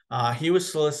 He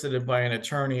was solicited by an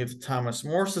attorney at the Thomas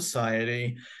More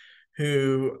Society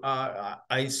who,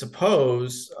 I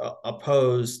suppose,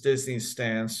 opposed Disney's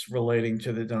stance relating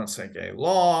to the Don't Say Gay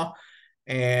law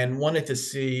and wanted to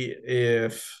see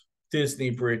if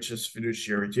Disney breaches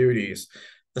fiduciary duties.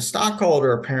 The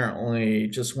stockholder apparently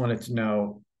just wanted to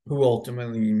know who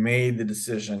ultimately made the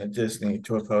decision at Disney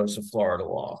to oppose the Florida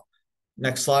law.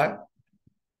 Next slide.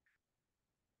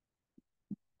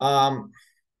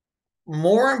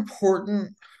 More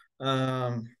important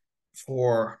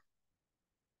for,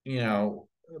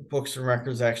 books and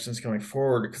records actions going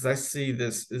forward, because I see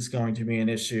this is going to be an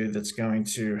issue that's going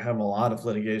to have a lot of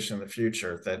litigation in the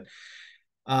future, that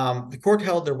the court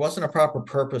held there wasn't a proper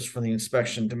purpose for the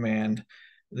inspection demand,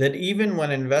 that even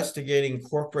when investigating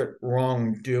corporate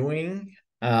wrongdoing,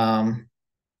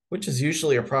 which is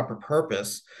usually a proper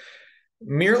purpose,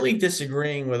 merely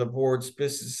disagreeing with a board's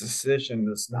business decision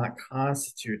does not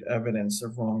constitute evidence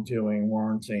of wrongdoing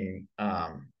warranting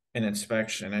an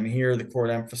inspection. And here the court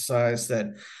emphasized that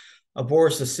a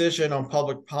board's decision on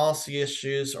public policy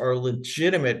issues are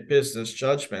legitimate business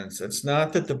judgments. It's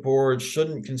not that the board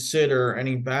shouldn't consider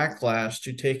any backlash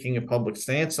to taking a public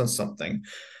stance on something,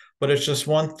 but it's just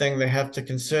one thing they have to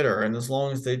consider. And as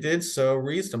long as they did so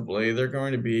reasonably, they're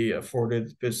going to be afforded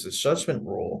the business judgment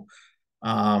rule.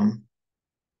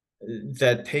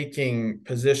 That taking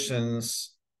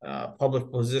positions, public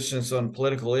positions on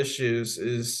political issues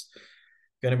is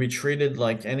going to be treated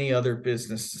like any other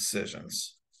business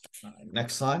decisions.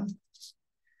 Next slide.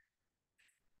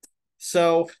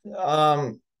 So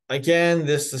again,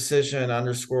 this decision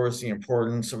underscores the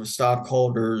importance of a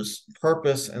stockholder's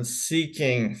purpose in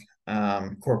seeking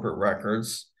corporate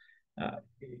records.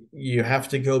 You have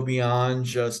to go beyond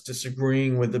just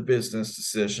disagreeing with the business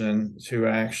decision to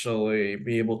actually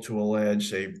be able to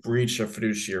allege a breach of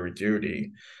fiduciary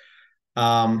duty.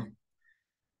 I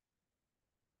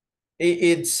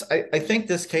think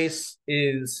this case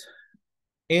is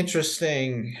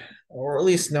interesting, or at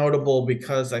least notable,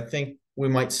 because I think we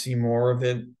might see more of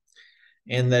it,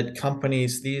 and that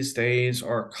companies these days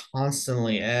are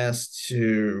constantly asked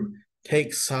to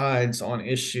take sides on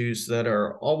issues that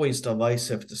are always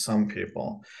divisive to some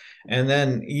people. And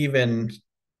then even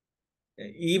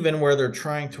where they're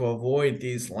trying to avoid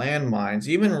these landmines,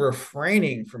 even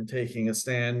refraining from taking a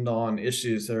stand on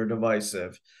issues that are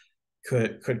divisive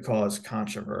could cause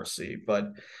controversy.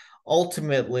 But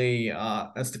ultimately,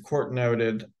 as the court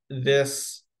noted,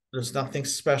 there's nothing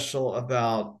special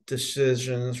about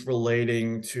decisions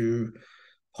relating to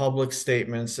public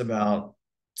statements about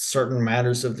certain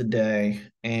matters of the day.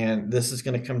 And this is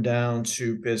going to come down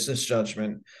to business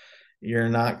judgment. You're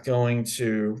not going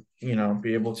to,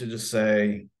 be able to just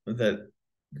say that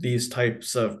these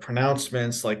types of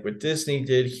pronouncements, like what Disney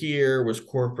did here, was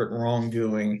corporate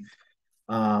wrongdoing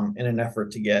in an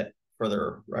effort to get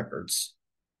further records.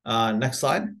 Next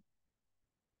slide.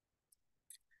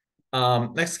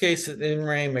 Next case is in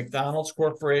re McDonald's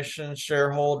Corporation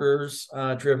shareholders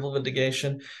derivative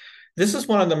litigation. This is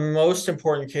one of the most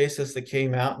important cases that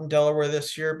came out in Delaware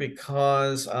this year,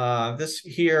 because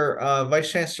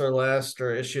Vice Chancellor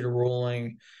Lester issued a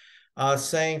ruling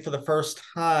saying for the first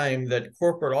time that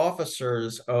corporate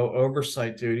officers owe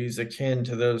oversight duties akin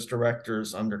to those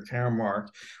directors under Caremark.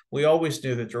 We always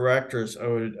knew that directors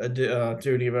owed a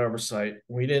duty of oversight.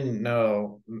 We didn't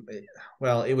know,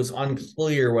 well, it was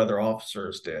unclear whether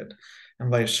officers did. And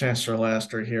Vice Chancellor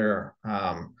Lester here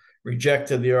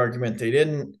rejected the argument they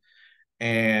didn't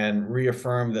and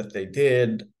reaffirmed that they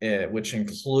did, which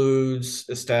includes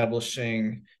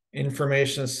establishing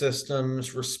information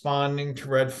systems, responding to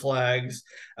red flags,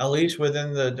 at least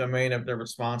within the domain of their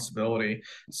responsibility.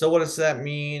 So what does that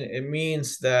mean? It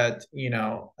means that,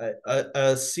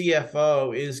 a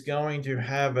CFO is going to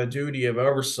have a duty of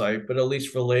oversight, but at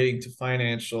least relating to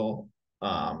financial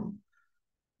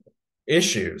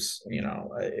issues.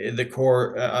 The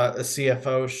court, a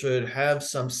CFO should have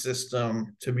some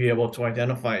system to be able to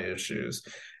identify issues.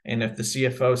 And if the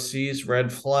CFO sees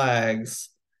red flags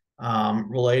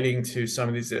relating to some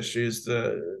of these issues,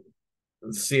 the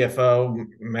CFO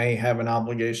may have an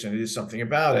obligation to do something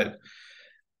about it.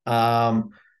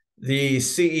 The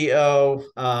CEO,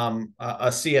 a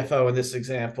CFO in this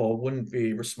example, wouldn't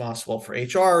be responsible for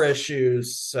HR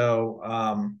issues. So,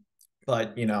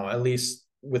 but, at least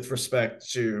with respect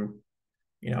to,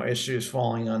 issues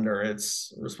falling under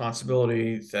its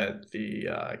responsibility, that the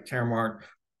Caremark,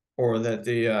 or that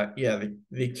the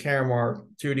Caremark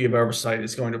duty of oversight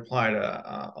is going to apply to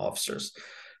officers.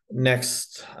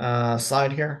 Next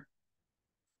slide here.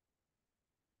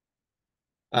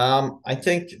 I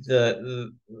think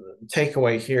the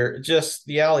takeaway here, just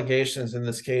the allegations in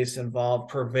this case involve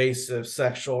pervasive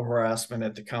sexual harassment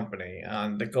at the company.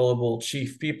 The global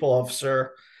chief people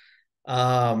officer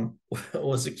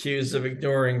was accused of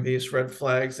ignoring these red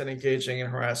flags and engaging in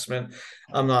harassment.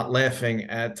 I'm not laughing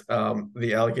at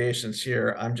the allegations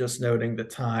here. I'm just noting the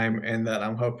time, and that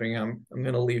I'm hoping I'm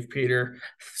going to leave Peter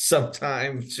some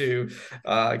time to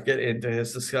get into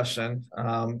his discussion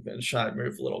and try to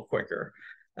move a little quicker.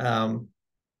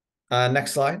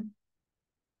 Next slide.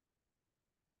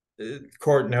 The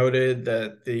court noted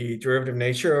that the derivative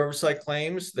nature oversight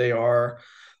claims,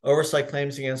 oversight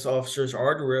claims against officers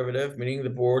are derivative, meaning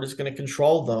the board is going to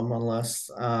control them unless,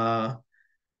 a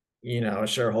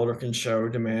shareholder can show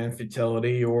demand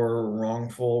futility or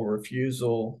wrongful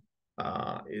refusal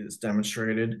is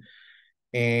demonstrated.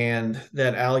 And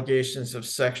that allegations of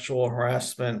sexual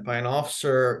harassment by an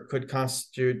officer could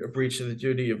constitute a breach of the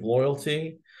duty of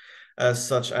loyalty, as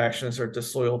such actions are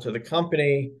disloyal to the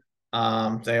company.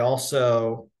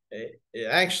 It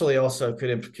actually also could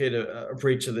implicate a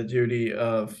breach of the duty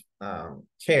of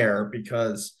care,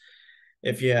 because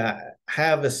if you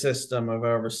have a system of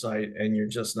oversight and you're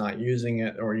just not using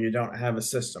it, or you don't have a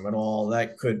system at all,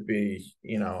 that could be,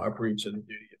 a breach of the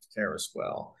duty of care as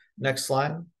well. Next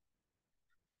slide.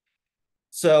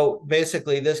 So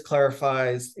basically, this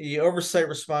clarifies the oversight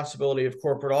responsibility of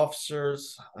corporate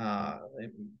officers.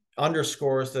 It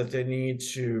underscores that they need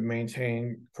to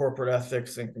maintain corporate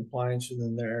ethics and compliance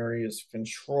within their areas of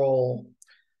control.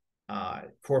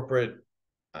 Corporate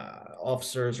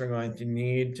officers are going to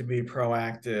need to be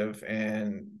proactive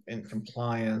and in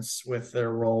compliance with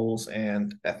their roles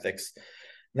and ethics.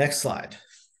 Next slide.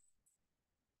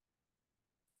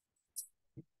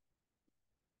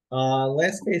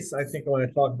 Last case I think I want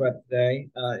to talk about today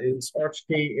is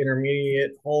Archkey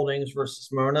Intermediate Holdings versus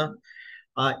Mona.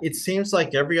 It seems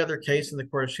like every other case in the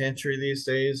Court of Chancery these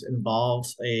days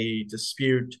involves a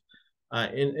dispute.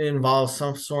 It involves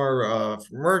some sort of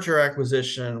merger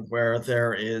acquisition where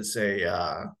there is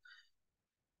a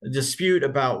dispute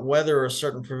about whether a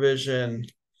certain provision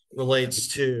relates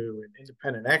to an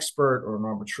independent expert or an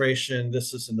arbitration.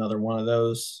 This is another one of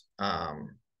those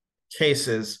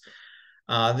cases.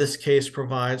 This case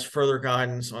provides further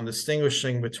guidance on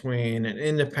distinguishing between an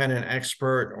independent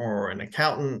expert or an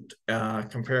accountant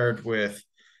compared with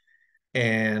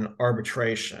an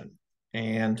arbitration.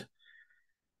 And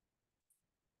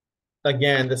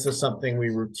again, this is something we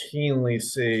routinely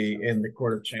see in the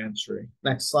Court of Chancery.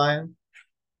 Next slide.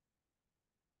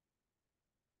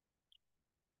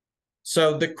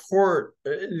 So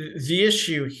the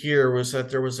issue here was that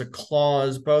there was a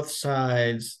clause, both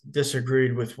sides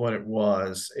disagreed with what it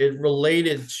was. It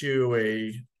related to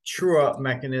a true-up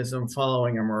mechanism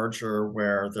following a merger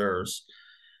where there's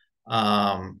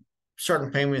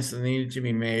certain payments that needed to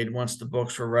be made once the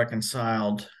books were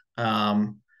reconciled.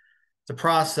 The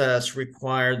process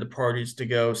required the parties to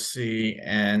go see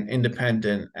an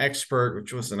independent expert,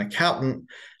 which was an accountant.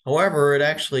 However, it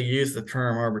actually used the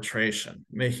term arbitration,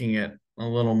 making it a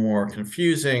little more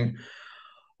confusing.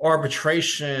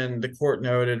 Arbitration, the court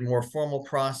noted, more formal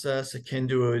process akin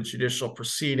to a judicial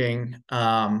proceeding.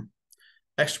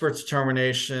 Expert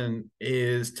determination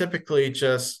is typically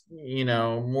just,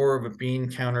 more of a bean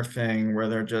counter thing where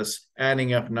they're just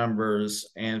adding up numbers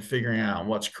and figuring out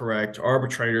what's correct.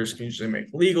 Arbitrators can usually make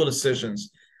legal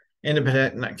decisions.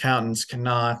 Independent accountants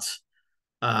cannot.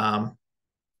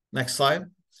 Next slide.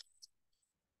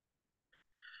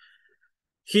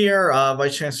 Here,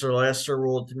 Vice Chancellor Laster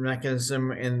ruled the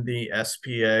mechanism in the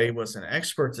SPA was an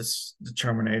expert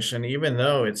determination, even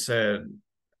though it said,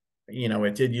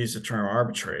 it did use the term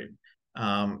arbitrate.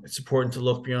 It's important to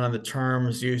look beyond the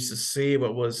terms used to see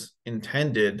what was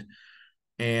intended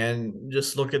and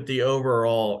just look at the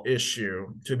overall issue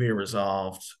to be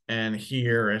resolved. And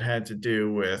here it had to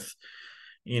do with,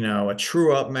 a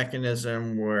true-up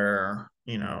mechanism where,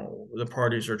 the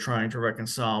parties are trying to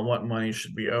reconcile what money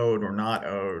should be owed or not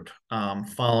owed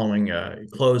following a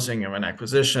closing of an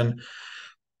acquisition.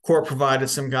 Court provided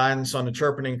some guidance on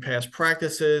interpreting past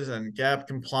practices and GAAP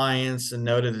compliance and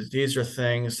noted that these are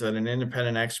things that an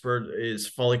independent expert is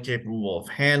fully capable of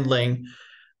handling,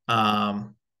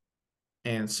 and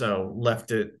so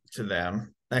left it to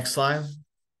them. Next slide.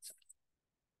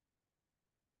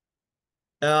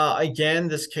 Again,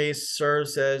 this case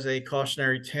serves as a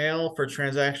cautionary tale for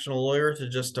transactional lawyer to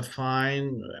just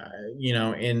define,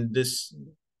 in this,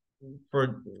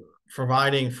 for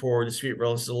providing for dispute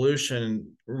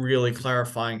resolution, really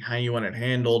clarifying how you want it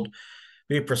handled,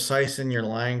 be precise in your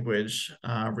language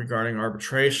regarding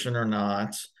arbitration or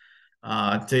not,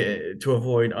 to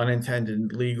avoid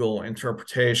unintended legal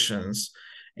interpretations.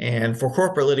 And for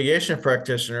corporate litigation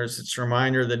practitioners, it's a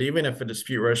reminder that even if a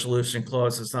dispute resolution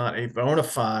clause is not a bona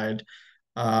fide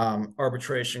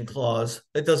arbitration clause,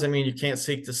 it doesn't mean you can't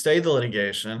seek to stay the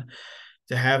litigation.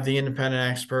 To have the independent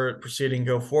expert proceeding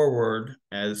go forward,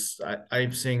 as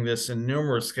I'm seeing this in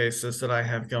numerous cases that I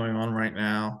have going on right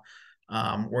now,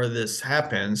 where this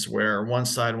happens, where one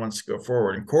side wants to go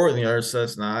forward in court and the other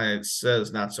says, nah, it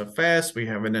says not so fast. We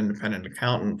have an independent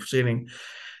accountant proceeding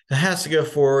that has to go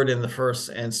forward in the first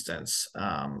instance.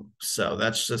 So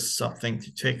that's just something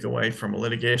to take away from a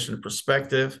litigation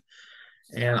perspective.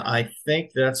 And I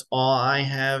think that's all I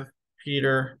have,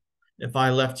 Peter. If I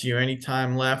left you any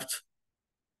time left,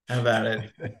 how about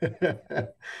it?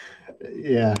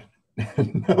 Yeah,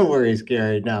 no worries,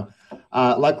 Gary. Now,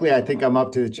 luckily, I think I'm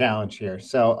up to the challenge here.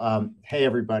 So, hey,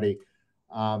 everybody.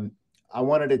 I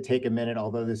wanted to take a minute,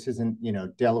 although this isn't,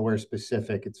 Delaware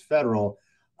specific, it's federal.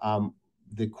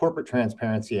 The Corporate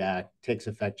Transparency Act takes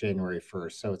effect January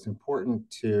 1st. So it's important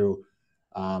to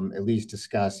at least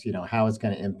discuss, how it's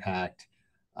going to impact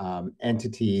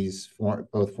entities,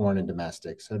 both foreign and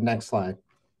domestic. So next slide.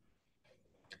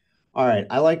 All right.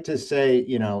 I like to say,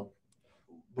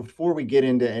 before we get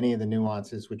into any of the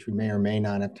nuances, which we may or may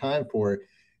not have time for,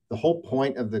 the whole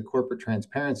point of the Corporate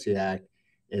Transparency Act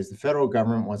is the federal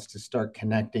government wants to start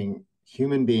connecting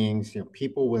human beings,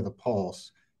 people with a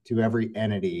pulse, to every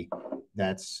entity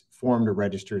that's formed or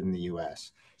registered in the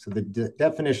U.S. So the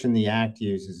definition the Act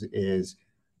uses is,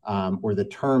 or the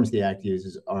terms the Act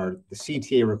uses are, the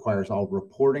CTA requires all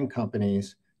reporting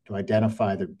companies to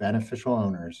identify their beneficial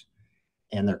owners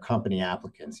and their company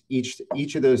applicants. Each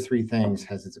of those three things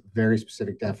has its very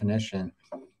specific definition.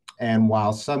 And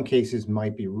while some cases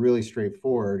might be really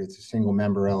straightforward, it's a single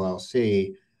member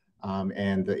LLC,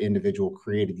 and the individual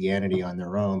created the entity on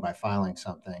their own by filing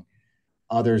something.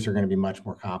 Others are going to be much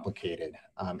more complicated,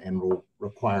 and will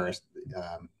require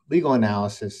legal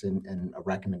analysis and a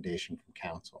recommendation from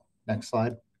counsel. Next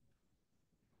slide.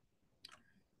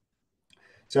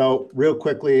 So real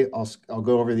quickly, I'll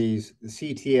go over these. The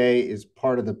CTA is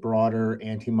part of the broader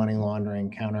anti-money laundering,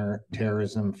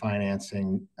 counterterrorism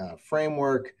financing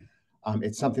framework.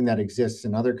 It's something that exists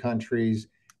in other countries,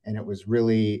 and it was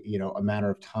really, a matter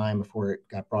of time before it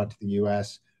got brought to the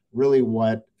U.S. Really,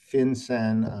 what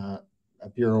FinCEN, a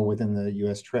bureau within the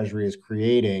U.S. Treasury, is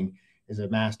creating is a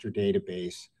master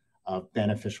database of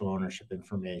beneficial ownership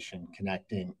information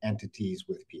connecting entities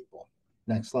with people.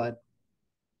 Next slide.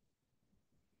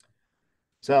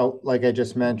 So, like I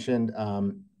just mentioned,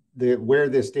 where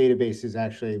this database is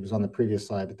actually, it was on the previous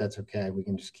slide, but that's okay. We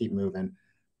can just keep moving.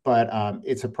 But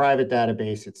it's a private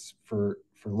database. It's for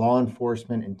law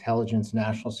enforcement, intelligence,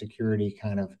 national security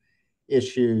kind of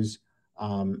issues.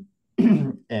 And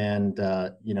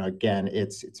again,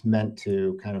 it's meant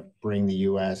to kind of bring the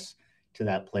U.S. to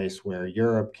that place where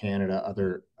Europe, Canada,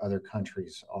 other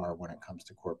countries are when it comes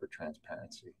to corporate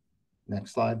transparency.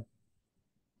 Next slide.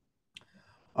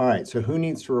 All right, so who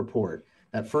needs to report?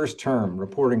 That first term,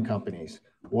 reporting companies,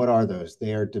 what are those?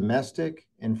 They are domestic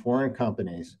and foreign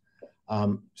companies.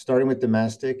 Starting with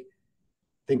domestic,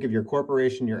 think of your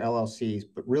corporation, your LLCs,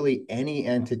 but really any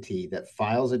entity that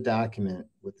files a document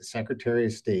with the Secretary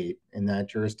of State in that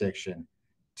jurisdiction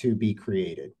to be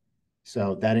created.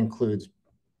 So that includes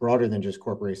broader than just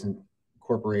corporations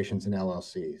and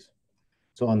LLCs.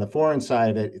 So on the foreign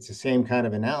side of it, it's the same kind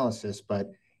of analysis, but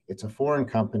it's a foreign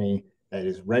company that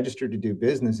is registered to do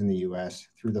business in the U.S.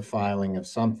 through the filing of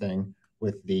something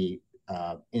with the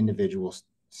individual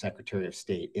Secretary of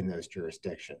State in those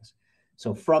jurisdictions.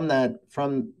 So from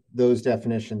those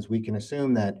definitions, we can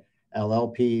assume that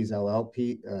LLPs,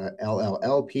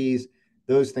 LLLPs,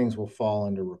 those things will fall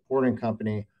under reporting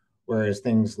company, whereas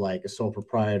things like a sole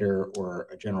proprietor or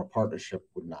a general partnership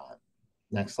would not.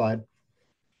 Next slide.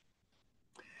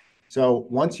 So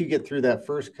once you get through that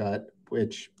first cut,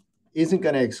 which isn't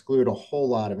going to exclude a whole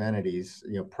lot of entities,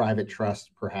 private trusts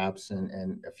perhaps,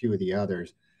 and a few of the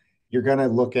others, you're going to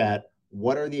look at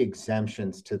what are the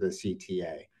exemptions to the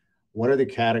CTA? What are the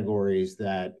categories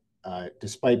that,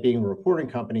 despite being a reporting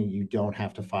company, you don't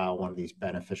have to file one of these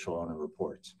beneficial owner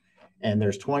reports? And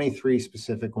there's 23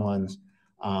 specific ones.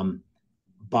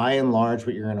 By and large,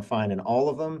 what you're going to find in all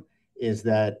of them is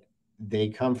that they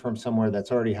come from somewhere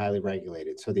that's already highly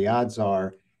regulated. So the odds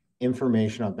are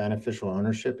information on beneficial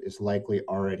ownership is likely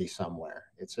already somewhere.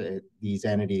 These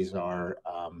entities are,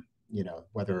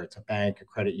 whether it's a bank, a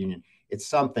credit union, it's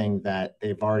something that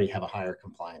they've already have a higher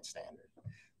compliance standard.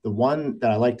 The one that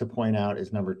I like to point out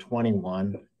is number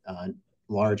 21,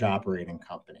 large operating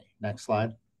company. Next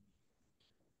slide.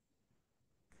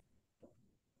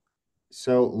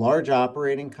 So large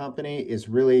operating company is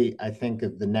really, I think,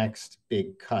 of the next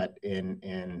big cut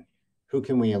in who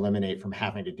can we eliminate from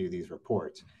having to do these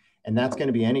reports. And that's going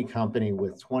to be any company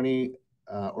with 20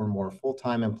 or more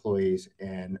full-time employees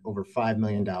and over $5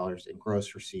 million in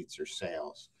gross receipts or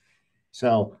sales.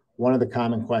 So one of the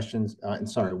common questions,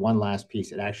 one last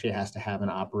piece, it actually has to have an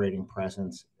operating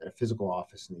presence at a physical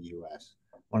office in the U.S.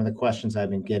 One of the questions I've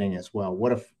been getting as well,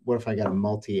 what if I got a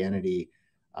multi-entity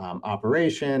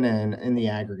operation and in the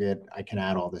aggregate, I can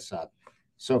add all this up?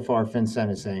 So far, FinCEN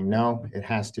is saying, no, it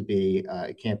has to be,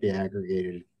 it can't be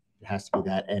aggregated. It has to be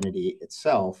that entity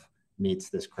itself meets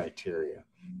this criteria.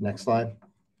 Next slide.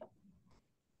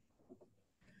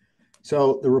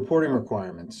 So the reporting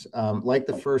requirements, like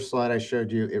the first slide I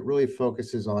showed you, it really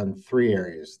focuses on three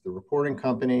areas: the reporting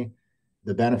company,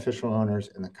 the beneficial owners,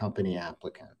 and the company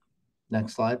applicant.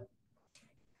 Next slide.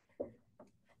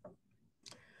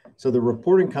 So the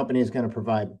reporting company is going to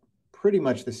provide pretty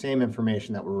much the same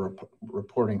information that we're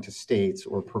reporting to states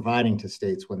or providing to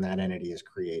states when that entity is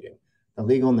created: the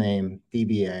legal name,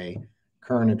 DBA,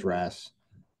 current address,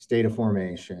 state of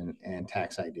formation, and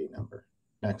tax ID number.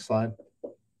 Next slide.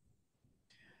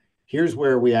 Here's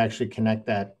where we actually connect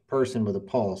that person with a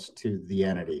pulse to the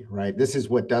entity, right? This is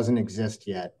what doesn't exist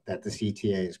yet that the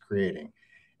CTA is creating.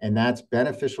 And that's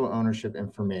beneficial ownership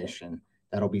information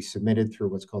that'll be submitted through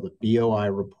what's called a BOI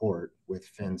report with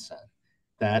FinCEN.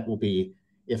 That will be,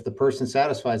 if the person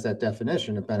satisfies that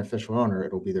definition of beneficial owner,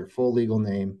 it'll be their full legal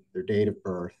name, their date of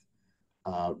birth,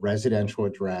 residential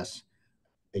address,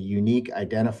 a unique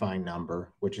identifying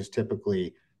number, which is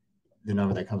typically the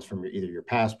number that comes from either your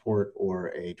passport or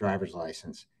a driver's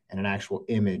license, and an actual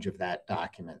image of that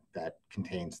document that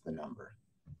contains the number.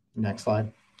 Next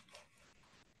slide.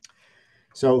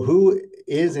 So who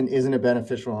is and isn't a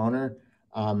beneficial owner?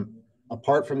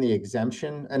 Apart from the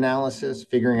exemption analysis,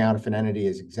 figuring out if an entity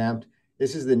is exempt,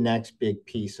 this is the next big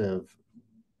piece of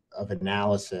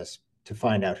analysis to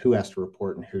find out who has to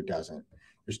report and who doesn't.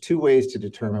 There's two ways to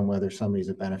determine whether somebody's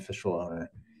a beneficial owner: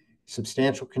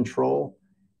 substantial control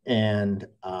and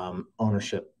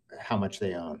ownership, how much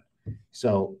they own.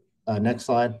 So next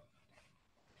slide.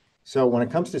 So when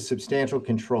it comes to substantial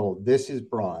control, this is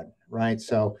broad, right?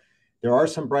 So there are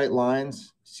some bright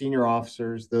lines: senior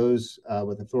officers, those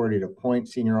with authority to appoint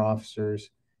senior officers,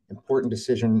 important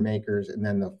decision makers, and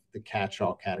then the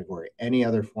catch-all category, any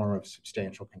other form of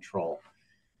substantial control.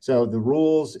 So the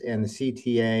rules and the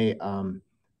CTA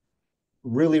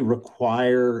really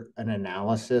require an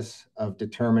analysis of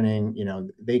determining,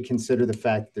 they consider the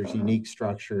fact that there's unique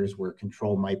structures where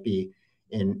control might be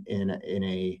in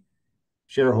a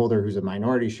shareholder who's a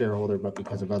minority shareholder, but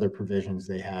because of other provisions,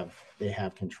 they have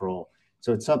control.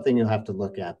 So it's something you'll have to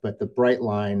look at, but the bright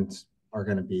lines are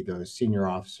going to be those senior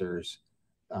officers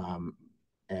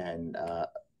and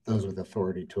those with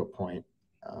authority to appoint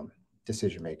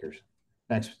decision makers.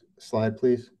 Next slide,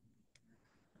 please.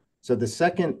 So the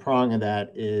second prong of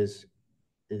that is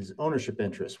ownership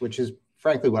interest, which is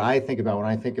frankly what I think about when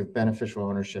I think of beneficial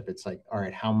ownership. It's like, all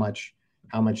right, how much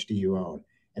do you own?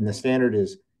 And the standard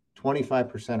is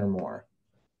 25% or more.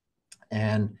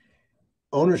 And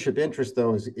ownership interest,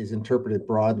 though, is interpreted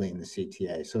broadly in the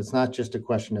CTA. So it's not just a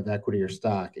question of equity or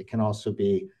stock. It can also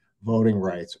be voting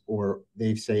rights, or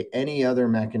they say any other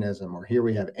mechanism, or here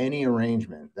we have any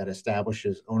arrangement that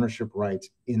establishes ownership rights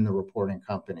in the reporting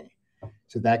company.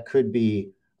 So that could be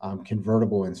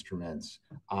convertible instruments,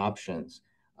 options.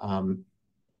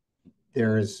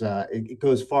 It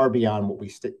goes far beyond what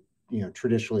we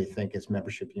traditionally think as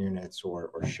membership units or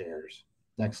shares.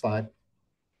 Next slide.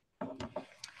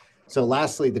 So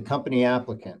lastly, the company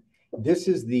applicant. This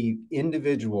is the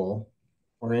individual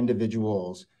or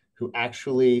individuals who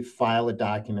actually file a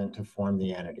document to form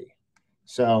the entity.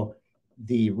 So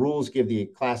the rules give the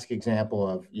classic example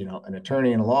of, an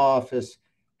attorney in a law office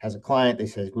has a client. They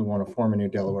say, we want to form a new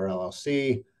Delaware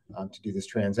LLC to do this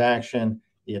transaction.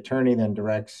 The attorney then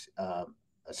directs a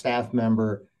staff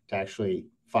member to actually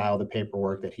file the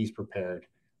paperwork that he's prepared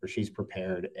or she's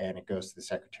prepared, and it goes to the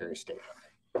Secretary of State.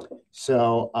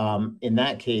 So in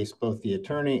that case, both the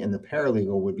attorney and the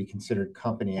paralegal would be considered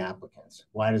company applicants.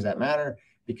 Why does that matter?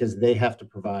 Because they have to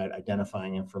provide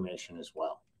identifying information as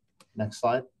well. Next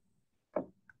slide.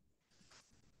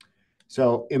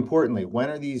 So importantly, when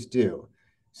are these due?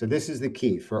 So this is the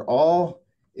key. For all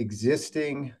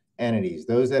existing entities,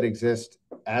 those that exist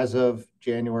as of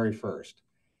January 1st,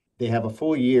 they have a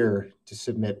full year to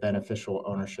submit beneficial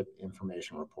ownership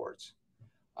information reports.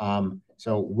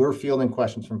 So we're fielding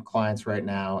questions from clients right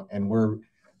now, and we're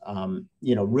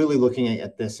really looking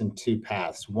at this in two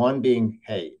paths. One being,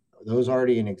 hey, those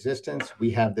already in existence, we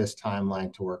have this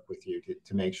timeline to work with you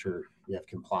to make sure we have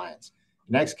compliance.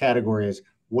 The next category is,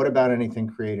 what about anything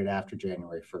created after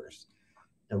January 1st?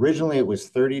 Originally, it was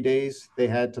 30 days they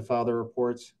had to file the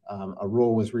reports. A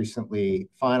rule was recently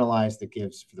finalized that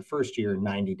gives, for the first year,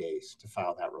 90 days to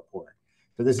file that report.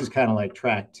 So this is kind of like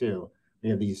track two. We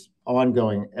have these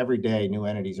ongoing, every day, new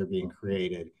entities are being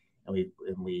created, and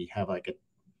we have like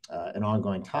an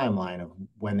ongoing timeline of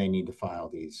when they need to file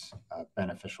these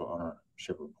beneficial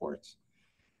ownership reports.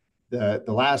 The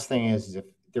last thing is if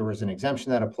there was an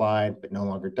exemption that applied but no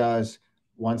longer does,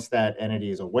 once that entity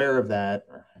is aware of that,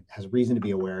 or has reason to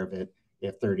be aware of it, they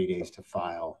have 30 days to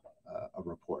file a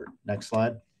report. Next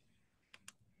slide.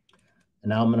 And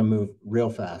now I'm going to move real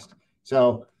fast.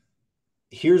 So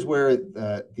here's where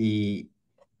the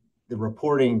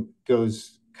reporting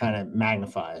goes, kind of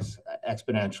magnifies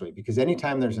exponentially, because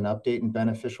anytime there's an update in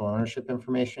beneficial ownership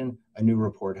information, a new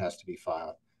report has to be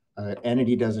filed. An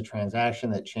entity does a transaction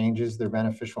that changes their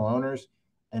beneficial owners,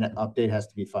 and an update has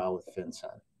to be filed with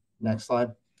FinCEN. Next slide.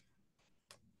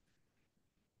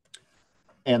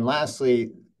 And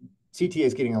lastly, CTA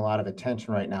is getting a lot of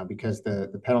attention right now because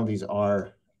the penalties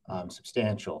are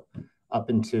substantial, up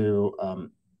into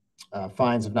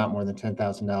fines of not more than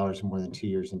 $10,000 and more than 2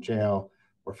 years in jail,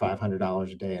 or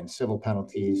 $500 a day in civil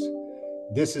penalties.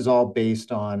 This is all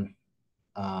based on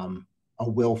a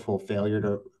willful failure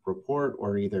to report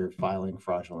or either filing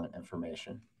fraudulent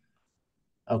information.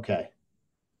 Okay.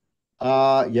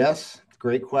 Yes,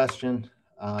 great question.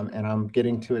 And I'm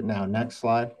getting to it now. Next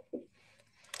slide.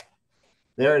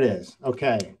 There it is.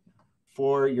 Okay.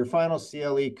 For your final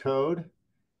CLE code,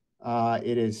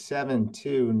 it is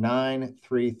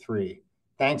 72933.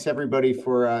 Thanks everybody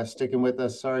for sticking with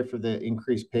us. Sorry for the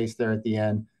increased pace there at the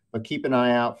end, but keep an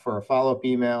eye out for a follow-up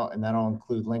email, and that'll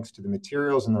include links to the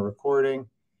materials and the recording.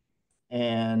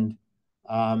 And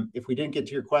if we didn't get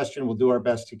to your question, we'll do our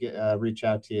best to reach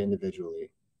out to you individually.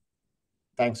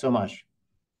 Thanks so much.